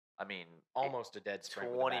downhill. I mean, almost a dead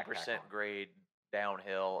sprint with a 20% backpack on. grade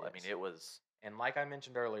downhill. I mean, Yes. it was And like I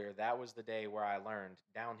mentioned earlier, that was the day where I learned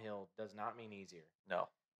downhill does not mean easier no.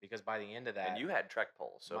 because by the end of And that, you had trek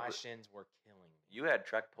poles, so my shins were killing me. you had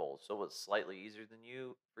trek poles, so it was slightly easier than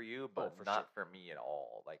for you, Oh, but for not sure. for me at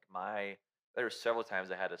all. Like there were several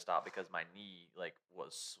times I had to stop because my knee like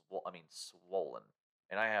was swollen,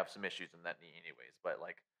 and I have some issues in that knee anyways. But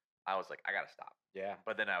like I was like, I gotta stop. Yeah.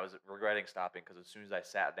 But then I was regretting stopping because as soon as I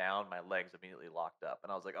sat down, my legs immediately locked up,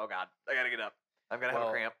 and I was like, oh god, I gotta get up. I'm gonna have a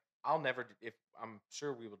Well, cramp. I'll never if I'm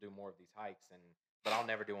sure we will do more of these hikes but I'll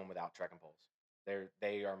never do them without trekking poles.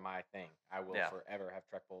 They are my thing. I will Yeah. forever have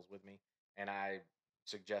trek poles with me, and I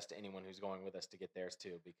suggest to anyone who's going with us to get theirs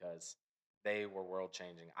too because they were world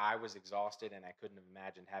changing. I was exhausted and I couldn't have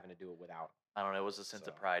imagined having to do it without 'em. I don't know. It was a sense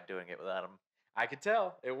So of pride doing it without him. I could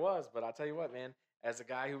tell it was, but I'll tell you what, man. As a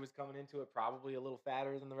guy who was coming into it probably a little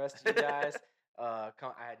fatter than the rest of you guys, I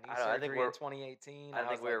had knee I don't know, I think surgery in 2018. I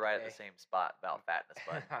think was we were like, right at "Hey." the same spot about fatness,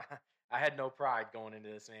 bud. I had no pride going into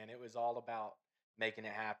this, man. It was all about making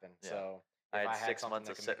it happen. Yeah. So I if had I had 6 something months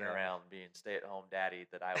that of could make sitting it happen- around being stay-at-home daddy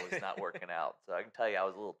that I was not working out. So I can tell you I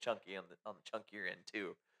was a little chunky on the chunkier end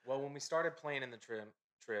too. Well, when we started playing in the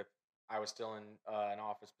trip, I was still in an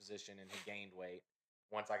office position and had gained weight.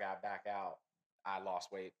 Once I got back out, I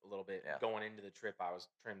lost weight a little bit. Yeah. Going into the trip, I was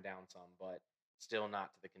trimmed down some, but still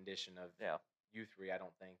not to the condition of Yeah. you three, I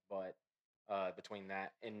don't think. But between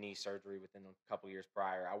that and knee surgery within a couple years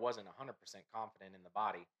prior, I wasn't 100% confident in the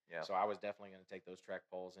body. Yeah. So I was definitely going to take those trek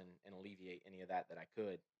poles and alleviate any of that I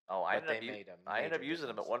could. Oh, But they made a I ended up major using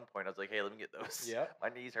them at difference. one point. I was like, "Hey, let me get those." Yep. My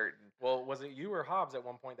knee's hurting. Well, was it you or Hobbs at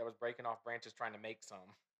one point that was breaking off branches trying to make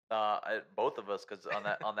some? Both of us, because on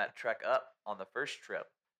that trek up on the first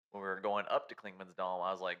trip when we were going up to Klingman's Dome,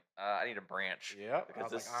 I was like, I need a branch. Yep. Because I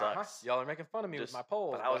was this like, sucks. Y'all are making fun of me with my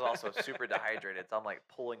poles. But I was also super dehydrated, so I'm like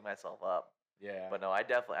pulling myself up. Yeah. But no, I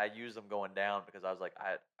use them going down because I was like,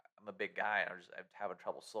 I'm a big guy, and I'm having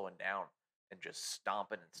trouble slowing down and just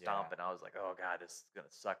stomping and Yeah. stomping. I was like, oh god, this is gonna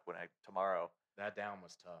suck when I tomorrow. That down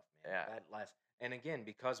was tough, man. Yeah, That last, and again,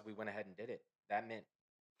 because we went ahead and did it, that meant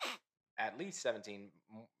at least 17,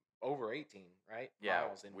 over 18, right? yeah,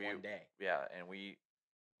 Miles in one day. and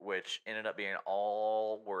which ended up being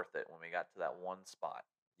all worth it when we got to that one spot.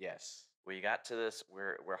 Yes. We got to this,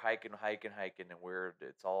 we're hiking, hiking, hiking, and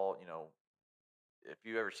it's all, if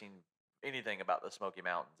you've ever seen anything about the Smoky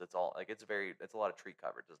Mountains, it's all like it's a lot of tree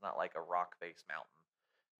coverage. It's not like a rock face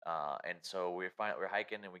mountain. And so we're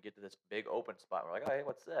hiking and we get to this big open spot. We're like, oh, hey,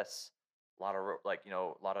 what's this? A lot of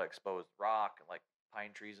a lot of exposed rock and like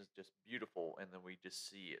pine trees. Is just beautiful. And then we just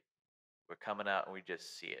see it. We're coming out and we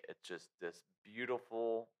just see it. It's just this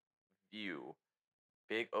beautiful view,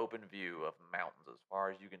 big open view of mountains as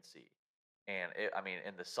far as you can see. And I mean,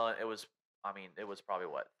 in the sun, it was probably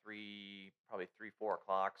what probably 3, 4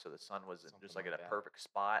 o'clock. So the sun was just Something like like at a that. perfect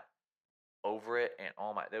spot over it, and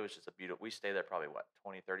oh my, it was just a beautiful. We stayed there probably what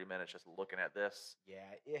 20, 30 minutes just looking at this. Yeah,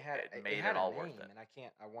 it had It it made it had a all worth name, it. and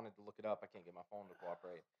I wanted to look it up. I can't get my phone to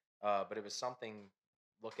cooperate. But it was something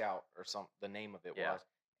lookout or some. The name of it Yeah, was,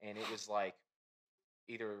 and it was like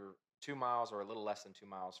either 2 miles or a little less than 2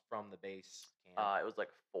 miles from the base camp. it was like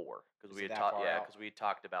 4 because Is we it had that talked. far Yeah, out? because we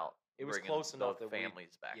talked about It was bringing close the enough that we.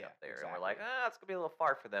 families back Yeah, up there, and we're like, exactly. it's gonna be a little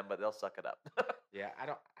far for them, but they'll suck it up. Yeah, I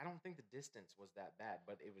don't think the distance was that bad,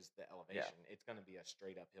 but it was the Yeah, elevation. It's going to be a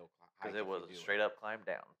straight uphill because hike it if was you a do it. straight up climb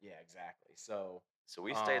down. Yeah, exactly. So, So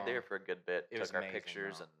we stayed there um, for a good bit, it was took our amazing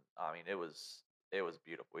pictures, though. and I mean, it was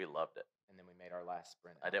beautiful. We loved it. And then we made our last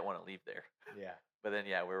sprint I out. didn't want to leave there. Yeah. But then,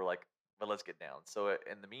 yeah, we were like, but let's get down. So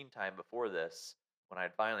in the meantime, before this, when I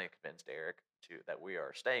had finally convinced Eric that we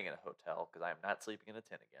are staying in a hotel because I am not sleeping in a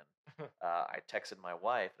tent again, I texted my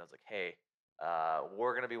wife and I was like, hey,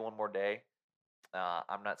 we're gonna be one more day.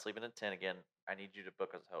 I'm not sleeping in a tent again. I need you to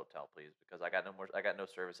book us a hotel, please, because I got no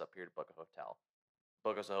service up here to book a hotel.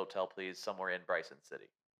 Book us a hotel, please, somewhere in Bryson City.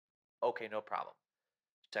 Okay, no problem.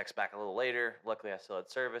 Text back a little later. Luckily, I still had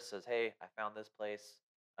service. Says, hey, I found this place.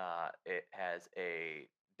 It has a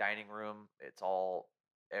dining room. It's all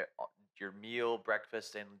your meal,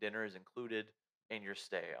 breakfast, and dinner is included in your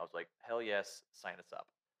stay. I was like, hell yes, sign us up.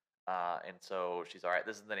 And so she's all right.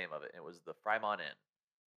 This is the name of it. It was the Frymont Inn,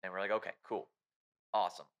 and we're like, okay, cool,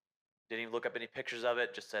 awesome. Didn't even look up any pictures of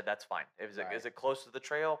it. Just said that's fine. Right. Is it close to the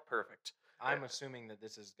trail? Perfect. I'm assuming that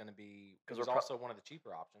this is going to be. It 'Cause was also one of the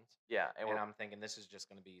cheaper options, yeah, and and I'm thinking this is just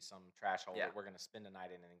going to be some trash hole Yeah. that we're going to spend a night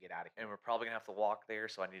in and then get out of here. and we're probably gonna have to walk there,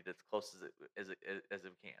 so I need it as close as we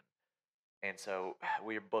can. And so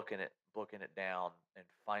we are booking it down, and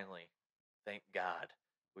finally, thank God,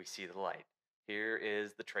 we see the light. Here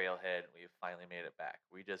is the trailhead. We have finally made it back.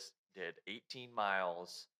 We just did 18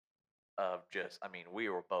 miles of I mean, we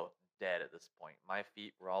were both dead at this point. My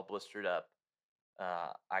feet were all blistered up.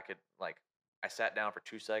 I could I sat down for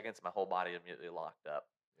 2 seconds, my whole body immediately locked up.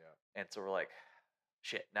 Yeah. And so we're like,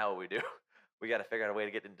 shit, now what we do? We got to figure out a way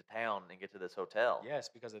to get into town and get to this hotel. Yes,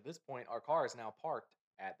 because at this point our car is now parked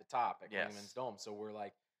at the top at Yes. Clingman's Dome. So we're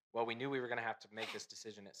like, well, we knew we were going to have to make this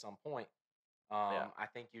decision at some point. Yeah. I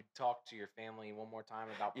think you talked to your family one more time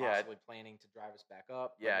about Yeah, possibly planning to drive us back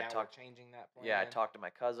up. But Yeah, I now we're talked. changing that plan. Yeah, I talked to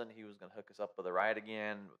my cousin. He was gonna hook us up with a ride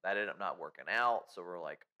again. That ended up not working out. So we're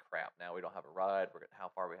like, crap. Now we don't have a ride. How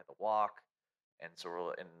far we have to walk. And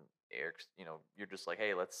so and Eric's, you're just like,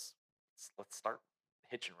 hey, let's start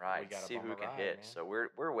hitching rides. gotta See bum who a can ride, hitch. man. So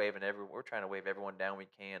we're trying to wave everyone down we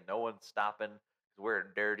can. No one's stopping. 'Cause we're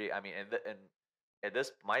dirty. I mean, and at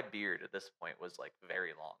this, my beard at this point was like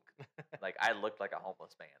very long. Like I looked like a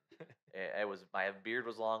homeless man. It was my beard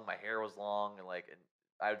was long, my hair was long, and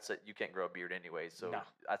I would say you can't grow a beard anyway. So No.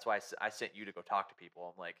 that's why I sent you to go talk to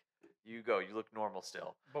people. I'm like, you go, you look normal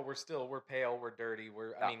still. But we're pale, we're dirty,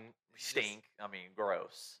 Uh, I mean, We stink. I mean,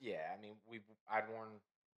 gross. yeah, I mean, I'd worn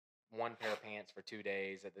one pair of pants for 2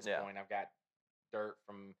 days. At this Yeah. point, I've got dirt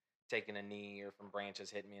from taking a knee or from branches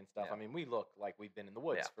hitting me and stuff. Yeah. I mean, we look like we've been in the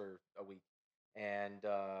woods Yeah. for a week, and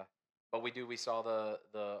but we saw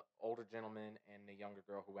the older gentleman and the younger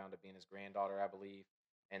girl who wound up being his granddaughter, I believe,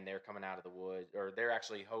 and they're coming out of the woods, or they're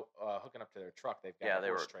actually hooking up to their truck. They've got Yeah, a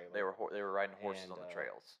horse trailer. they were riding horses And, on the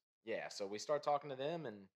trails. Yeah, so we start talking to them,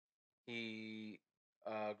 and he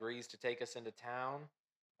agrees to take us into town.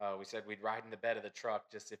 We said we'd ride in the bed of the truck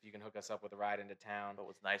just if you can hook us up with a ride into town. But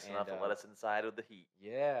was nice enough to And, let us inside with the heat.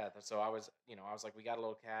 Yeah, so I was like, we got a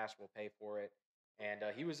little cash, we'll pay for it. And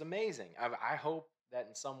he was amazing. I hope that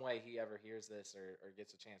in some way he ever hears this or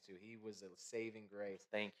gets a chance to. He was a saving grace.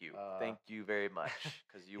 Thank you. Uh, Thank you very much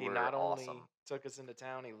because you he were not only awesome. took us into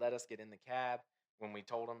town, he let us get in the cab. When we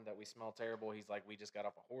told him that we smell terrible, he's like, "We just got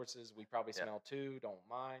off of horses. We probably Yeah. smell too. Don't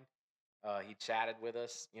mind." He chatted with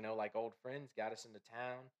us, like old friends, got us into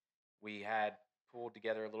town. We had pulled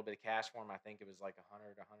together a little bit of cash for him. I think it was like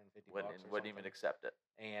 100, 150 bucks or Wouldn't even something, accept it.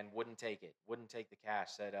 and wouldn't take it. Wouldn't take the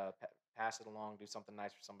cash. Said, pass it along. Do something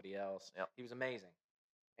nice for somebody else. Yep. He was amazing,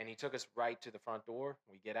 and he took us right to the front door.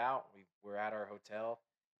 We get out. We're at our hotel,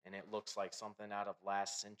 and it looks like something out of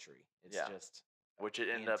last century. It's Yeah. just Which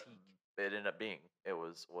antique it ended up being. It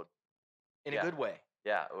was what in a yeah. good way.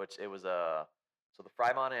 Yeah, which it was so the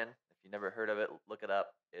Frymont Inn, if you never heard of it, look it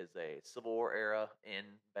up, is a Civil War era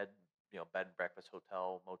inn, bed and breakfast,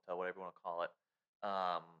 hotel, motel, whatever you want to call it.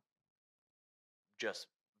 Um, just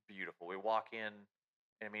beautiful. We walk in,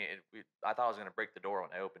 and I mean, I thought I was gonna break the door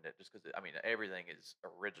when I opened it, just because I mean everything is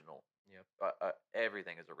original. Yep.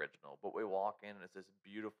 Everything is original. But we walk in, and it's this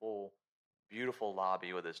beautiful, beautiful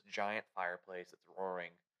lobby with this giant fireplace that's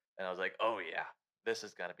roaring, and I was like, oh yeah, this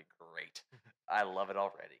is gonna be great. I love it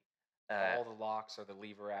already. All the locks are the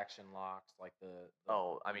lever action locks, like the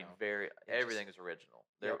Oh, I mean, everything is original.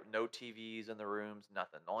 There Yep. no TVs in the rooms,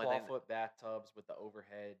 nothing. The only thing, clawfoot bathtubs with the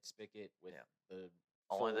overhead spigot with Yeah. the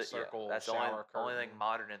only full that, yeah, circle that's the shower only thing curtain.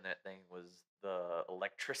 modern in that thing was the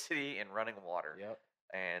electricity and running water. Yep.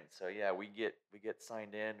 And so yeah, we get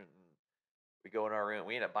signed in and we go in our room.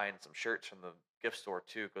 We end up buying some shirts from the gift store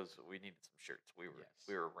too because we needed some shirts. We Yes.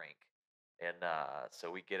 were rank, and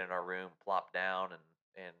so we get in our room, plop down,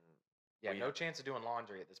 and Yeah, we no chance of doing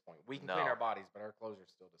laundry at this point. We can No. clean our bodies, but our clothes are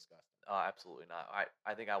still disgusting. Absolutely not.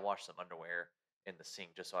 I think I washed some underwear in the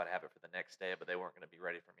sink just so I'd have it for the next day, but they weren't going to be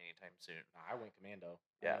ready for me anytime soon. Nah, I went commando.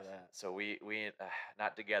 I Yeah. know that. So we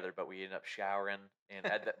not together, but we ended up showering. And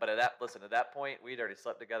but at that point, we'd already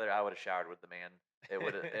slept together. I would have showered with the man. It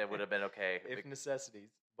would have been okay. If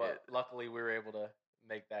necessities. But luckily we were able to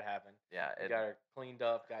make that happen. Yeah. We got her cleaned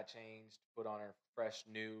up, got changed, put on our fresh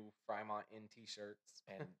new Frymont Inn t-shirts.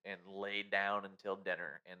 and laid down until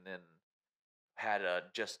dinner, and then had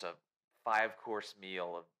just a 5-course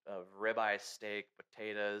meal of ribeye steak,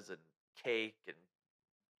 potatoes, and cake, and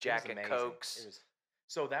Jack and Cokes. It was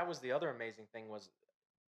so that was the other amazing thing was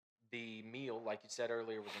the meal, like you said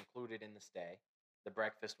earlier, was included in the stay. The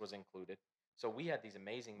breakfast was included. So we had these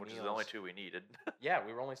amazing which meals. is the only two we needed. Yeah,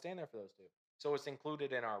 we were only staying there for those two. So it's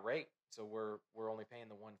included in our rate. So we're only paying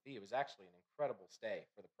the one fee. It was actually an incredible stay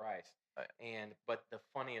for the price. Oh, yeah. And but the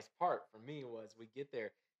funniest part for me was we get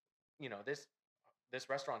there, this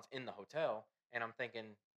restaurant's in the hotel, and I'm thinking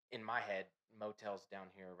in my head, motels down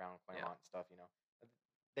here around Claremont and stuff,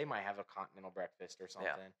 they might have a continental breakfast or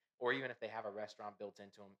something, or even if they have a restaurant built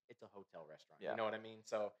into them, it's a hotel restaurant. Yeah. You know what I mean?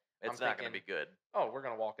 So It's I'm not going to thinking, be good. oh, we're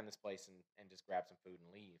gonna walk in this place and just grab some food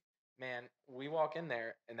and leave. Man, we walk in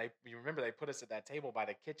there and you remember they put us at that table by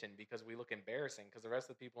the kitchen because we look embarrassing because the rest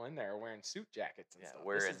of the people in there are wearing suit jackets and stuff.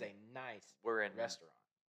 This is a nice restaurant.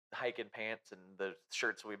 Hiking pants and the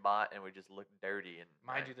shirts we bought, and we just looked dirty. And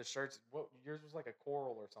mind you, the shirts. Yours was like a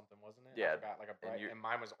coral or something, wasn't it? Yeah, I forgot, like a bright, and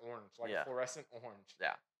mine was orange, like a fluorescent orange.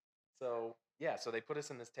 Yeah. So so they put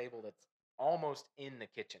us in this table that's almost in the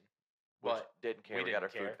kitchen, Which but didn't care. We got our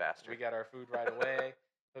food faster. We got our food right away.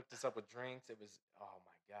 Hooked us up with drinks. It was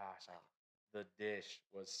my gosh, the dish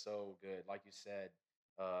was so good. Like you said,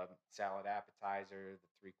 salad appetizer,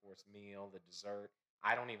 the 3-course meal, the dessert.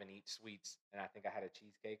 I don't even eat sweets, and I think I had a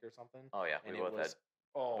cheesecake or something. Oh yeah, and we both had.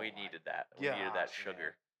 We needed that. We needed that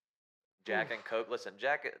sugar. Man. Jack and Coke. Listen,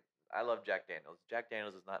 I love Jack Daniels. Jack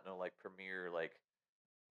Daniels is not no like premier like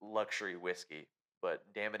luxury whiskey, but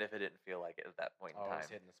damn it if it didn't feel like it at that point in time. It was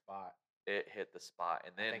hitting the spot. It hit the spot,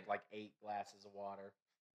 and then I think like 8 glasses of water.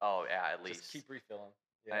 Oh yeah, at least. Just keep refilling.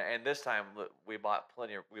 Yeah. And this time we bought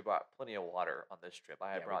plenty of water on this trip.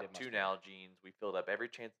 I had brought 2 Nalgene's. We filled up every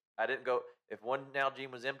chance. I didn't go if one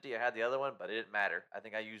Nalgene was empty. I had the other one, but it didn't matter. I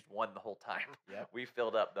think I used one the whole time. Yep. We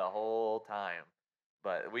filled up the whole time.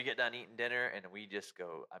 But we get done eating dinner and we just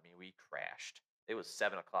go. I mean, we crashed. It was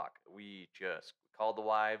 7:00. We just called the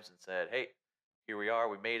wives and said, "Hey, here we are.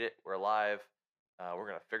 We made it. We're alive. We're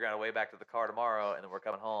gonna figure out a way back to the car tomorrow, and then we're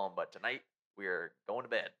coming home. But tonight we're going to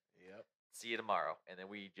bed. Yep. See you tomorrow." And then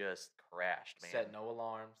we just crashed, man. Set no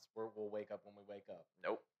alarms. We'll wake up when we wake up.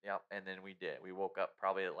 Nope. Yep. And then we did. We woke up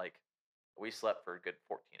probably at we slept for a good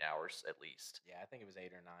 14 hours at least. Yeah, I think it was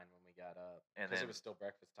 8 or 9 when we got up. And because it was still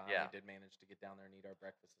breakfast time. Yeah. We did manage to get down there and eat our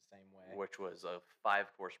breakfast the same way. Which was a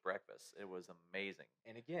 5-course breakfast. It was amazing.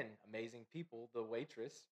 And again, amazing people. The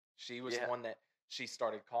waitress, she was the one that she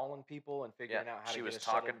started calling people and figuring out how to get us. She was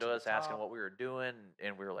talking to us, asking what we were doing,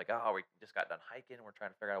 and we were like, "Oh, we just got done hiking. We're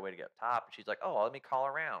trying to figure out a way to get up top." And she's like, "Oh, let me call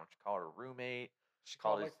around." She called her roommate. She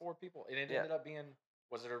called like 4 people, and it ended up being.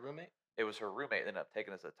 Was it her roommate? it was her roommate that ended up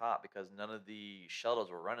taking us to the top because none of the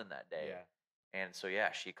shuttles were running that day. Yeah. And so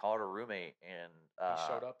yeah, she called her roommate and He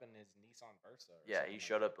showed up in his Nissan Versa or yeah, something he like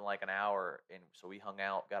showed that. up in like an hour, and so we hung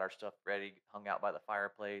out, got our stuff ready, hung out by the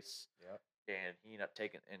fireplace, Yep. and he ended up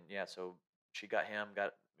taking and yeah, so she got him,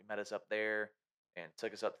 got met us up there, and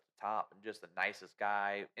took us up to the top, and just the nicest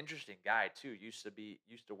guy, interesting guy too. Used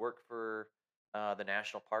to work for the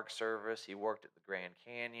National Park Service. He worked at the Grand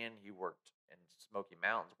Canyon. He worked in Smoky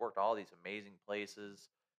Mountains. Worked all these amazing places.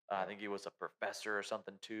 I Yep. think he was a professor or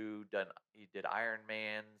something too. He did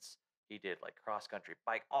Ironmans. He did like cross country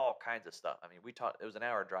bike, all kinds of stuff. I mean, we taught. It was an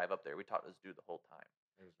hour drive up there. We taught this dude the whole time.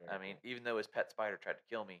 It was I very mean, cool. even though his pet spider tried to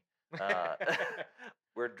kill me, uh,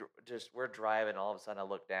 we're driving. And all of a sudden, I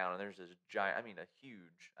look down and there's this giant. I mean, a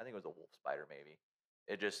huge. I think it was a wolf spider, maybe.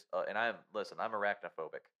 It just and I'm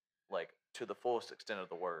arachnophobic, like to the fullest extent of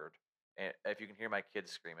the word. And if you can hear my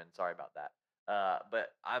kids screaming, sorry about that. But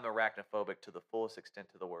I'm arachnophobic to the fullest extent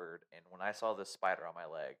of the word. And when I saw this spider on my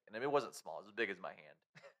leg, and it wasn't small, it was as big as my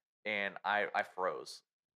hand, and I froze,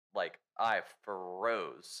 like I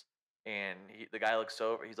froze. And the guy looks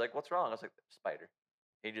over. He's like, "What's wrong?" I was like, "Spider."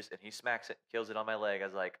 He smacks it, kills it on my leg. I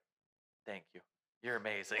was like, "Thank you, you're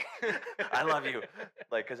amazing. I love you."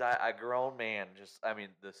 Like, cause I grown man, just I mean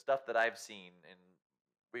the stuff that I've seen, and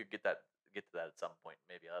we get to that at some point,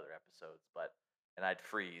 maybe other episodes. But and I'd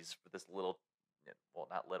freeze with this little, well,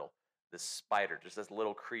 not little, this spider, just this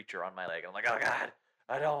little creature on my leg. I'm like, "Oh God,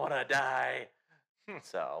 I don't want to die."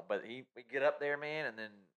 So, but we get up there, man, and then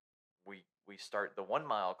we start the 1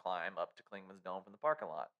 mile climb up to Klingman's Dome from the parking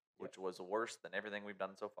lot, Yep. which was worse than everything we've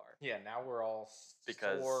done so far Yeah. Now we're all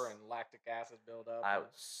because sore and lactic acid buildup. I And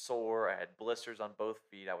was sore. I had blisters on both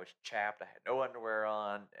feet. I was chapped. I had no underwear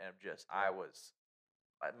on, and just I yep. was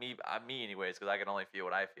me anyways, because I can only feel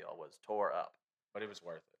what I feel, was tore up. But it was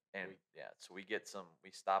worth it. And yeah, so we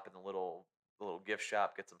stop in the little gift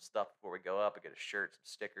shop, get some stuff before we go up. I get a shirt, some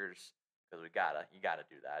stickers, because you gotta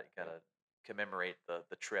do that. You Yep. gotta commemorate the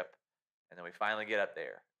trip. And then we finally get up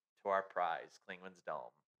there to our prize, Klingman's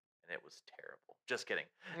Dome, and it was terrible. Just kidding.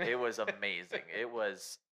 It was amazing. It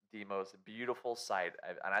was the most beautiful sight,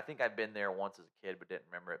 and I think I've been there once as a kid, but didn't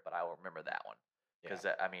remember it. But I will remember that one Yeah. because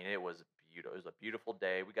I mean it was beautiful. It was a beautiful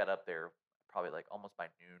day. We got up there probably like almost by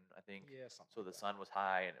noon, I think. Yeah. Something So like the that. sun was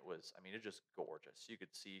high, and it was. I mean, it's just gorgeous. You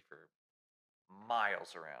could see for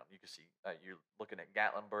miles around. You could see. You're looking at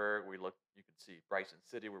Gatlinburg. You could see Bryson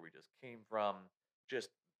City, where we just came from. Just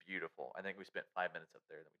beautiful. I think we spent 5 minutes up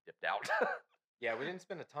there, then we dipped out. Yeah, we didn't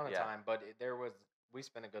spend a ton of Yeah, time, but we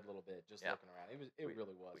spent a good little bit just yeah. looking around. It We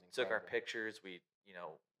really was we took our incredible. pictures. We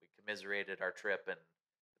commiserated our trip, and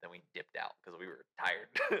then we dipped out because we were tired.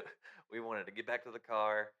 We wanted to get back to the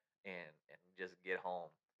car and just get home.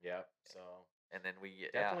 Yep. So And then we yeah.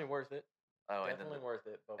 definitely worth it. Oh, and then Definitely worth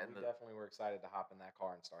it. But and we the definitely were excited to hop in that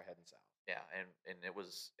car and start heading south. yeah, and it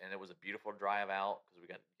was a beautiful drive out because we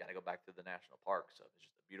got to go back to the national park. So it was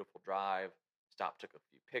just a beautiful drive. Stopped, took a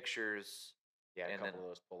few pictures, Yeah, a and then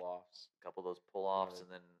couple of those pull offs. a couple of those pull One of offs, the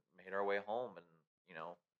and then made our way home. And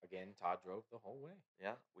again, Todd drove the whole way.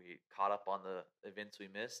 yeah, we caught up on the events we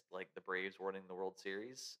missed, like the Braves winning the World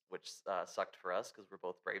Series, which sucked for us because we're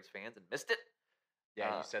both Braves fans and missed it. Yeah,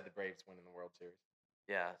 you Uh, said the Braves winning the World Series.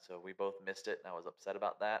 yeah, so we both missed it, and I was upset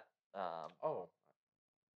about that. Oh, oh,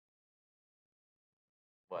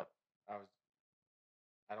 What? I was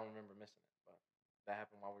I don't remember missing it, but that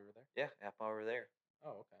happened while we were there. Yeah, half hour over there.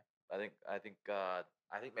 Oh, okay. I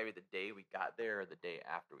think maybe the day we got there or the day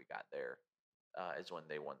after we got there is when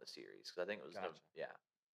they won the series because I think it was Gotcha. yeah,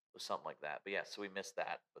 it was something like that. But yeah, so we missed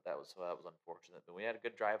that, but that was unfortunate. But we had a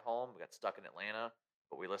good drive home. We got stuck in Atlanta,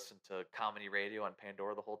 but we listened to comedy radio on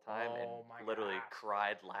Pandora the whole time and Oh my literally gosh.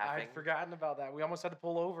 cried laughing. I'd forgotten about that. We almost had to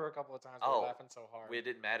pull over a couple of times. We were Oh, laughing so hard. we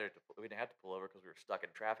didn't matter. We didn't have to pull over because we were stuck in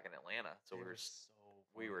traffic in Atlanta. So It was so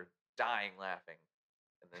we funny. were dying laughing.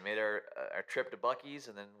 And then made our trip to Bucky's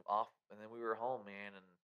and then off, and then we were home, man. And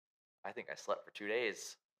I think I slept for 2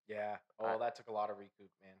 days. Yeah. I, Oh, that took a lot of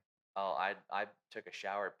recoup, man. I took a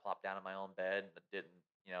shower, and plopped down in my own bed, and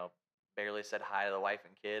didn't barely said hi to the wife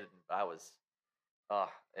and kid. And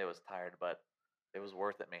it was tired, but it was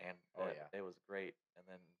worth it, man. Oh yeah. It was great. And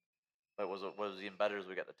then, but what was even better is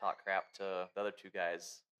we got to talk crap to the other two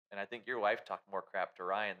guys, and I think your wife talked more crap to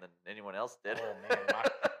Ryan than anyone else did. Oh man,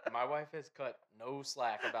 my wife has cut no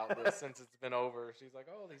slack about this since it's been over. She's like,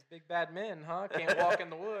 "Oh, these big bad men, huh? Can't walk in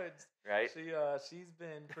the woods." Right? She's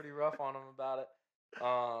been pretty rough on them about it.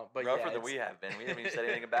 But Rougher yeah, than we have been. We haven't even said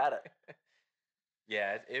anything about it.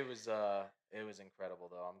 Yeah, it was incredible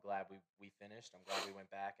though. I'm glad we finished. I'm glad we went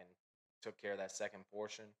back and took care of that second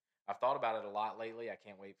portion. I've thought about it a lot lately. I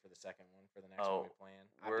can't wait for the second one, for the next one we Oh, plan.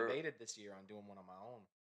 I've we're debated this year on doing one on my own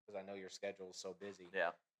because I know your schedule is so busy.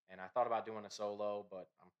 yeah. And I thought about doing a solo, but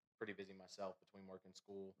I'm pretty busy myself between work and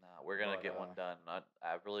school. Nah, we're gonna But get one done. I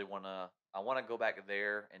really wanna go back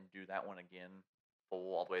there and do that one again,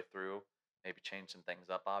 full all the way through. Maybe change some things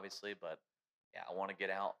up, obviously, but yeah, I want to get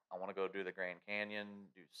out. I want to go do the Grand Canyon,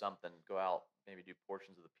 do something, go out, maybe do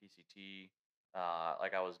portions of the PCT.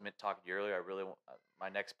 Like I was meant talking to you earlier, I really want my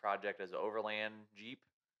next project is an overland Jeep,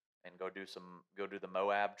 and go do the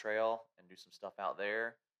Moab Trail and do some stuff out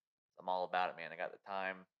there. I'm all about it, man. I got the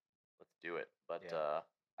time. Let's do it. But yeah,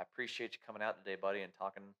 I appreciate you coming out today, buddy, and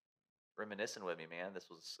talking, reminiscing with me, man. This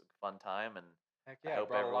was a fun time, and heck I yeah, it hope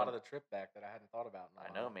brought a lot of everyone. the trip back that I hadn't thought about in a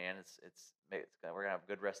I know, while. man. We're gonna have a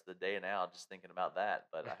good rest of the day now, just thinking about that.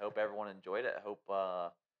 But I hope everyone enjoyed it. I hope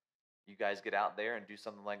you guys get out there and do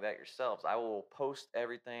something like that yourselves. I will post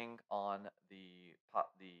everything on the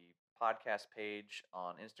podcast page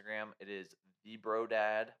on Instagram. It is the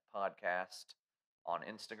Brodad Podcast on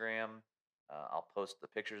Instagram. I'll post the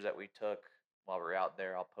pictures that we took while we are out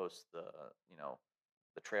there. I'll post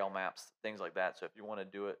the trail maps, things like that. So if you want to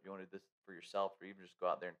do it, if you want to do this for yourself, or even just go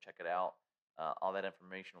out there and check it out, all that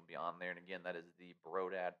information will be on there. And again, that is the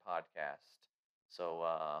Brodad Podcast. So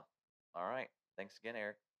all right, thanks again,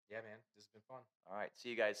 Eric. Yeah, man, this has been fun. All right. See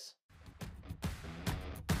you guys.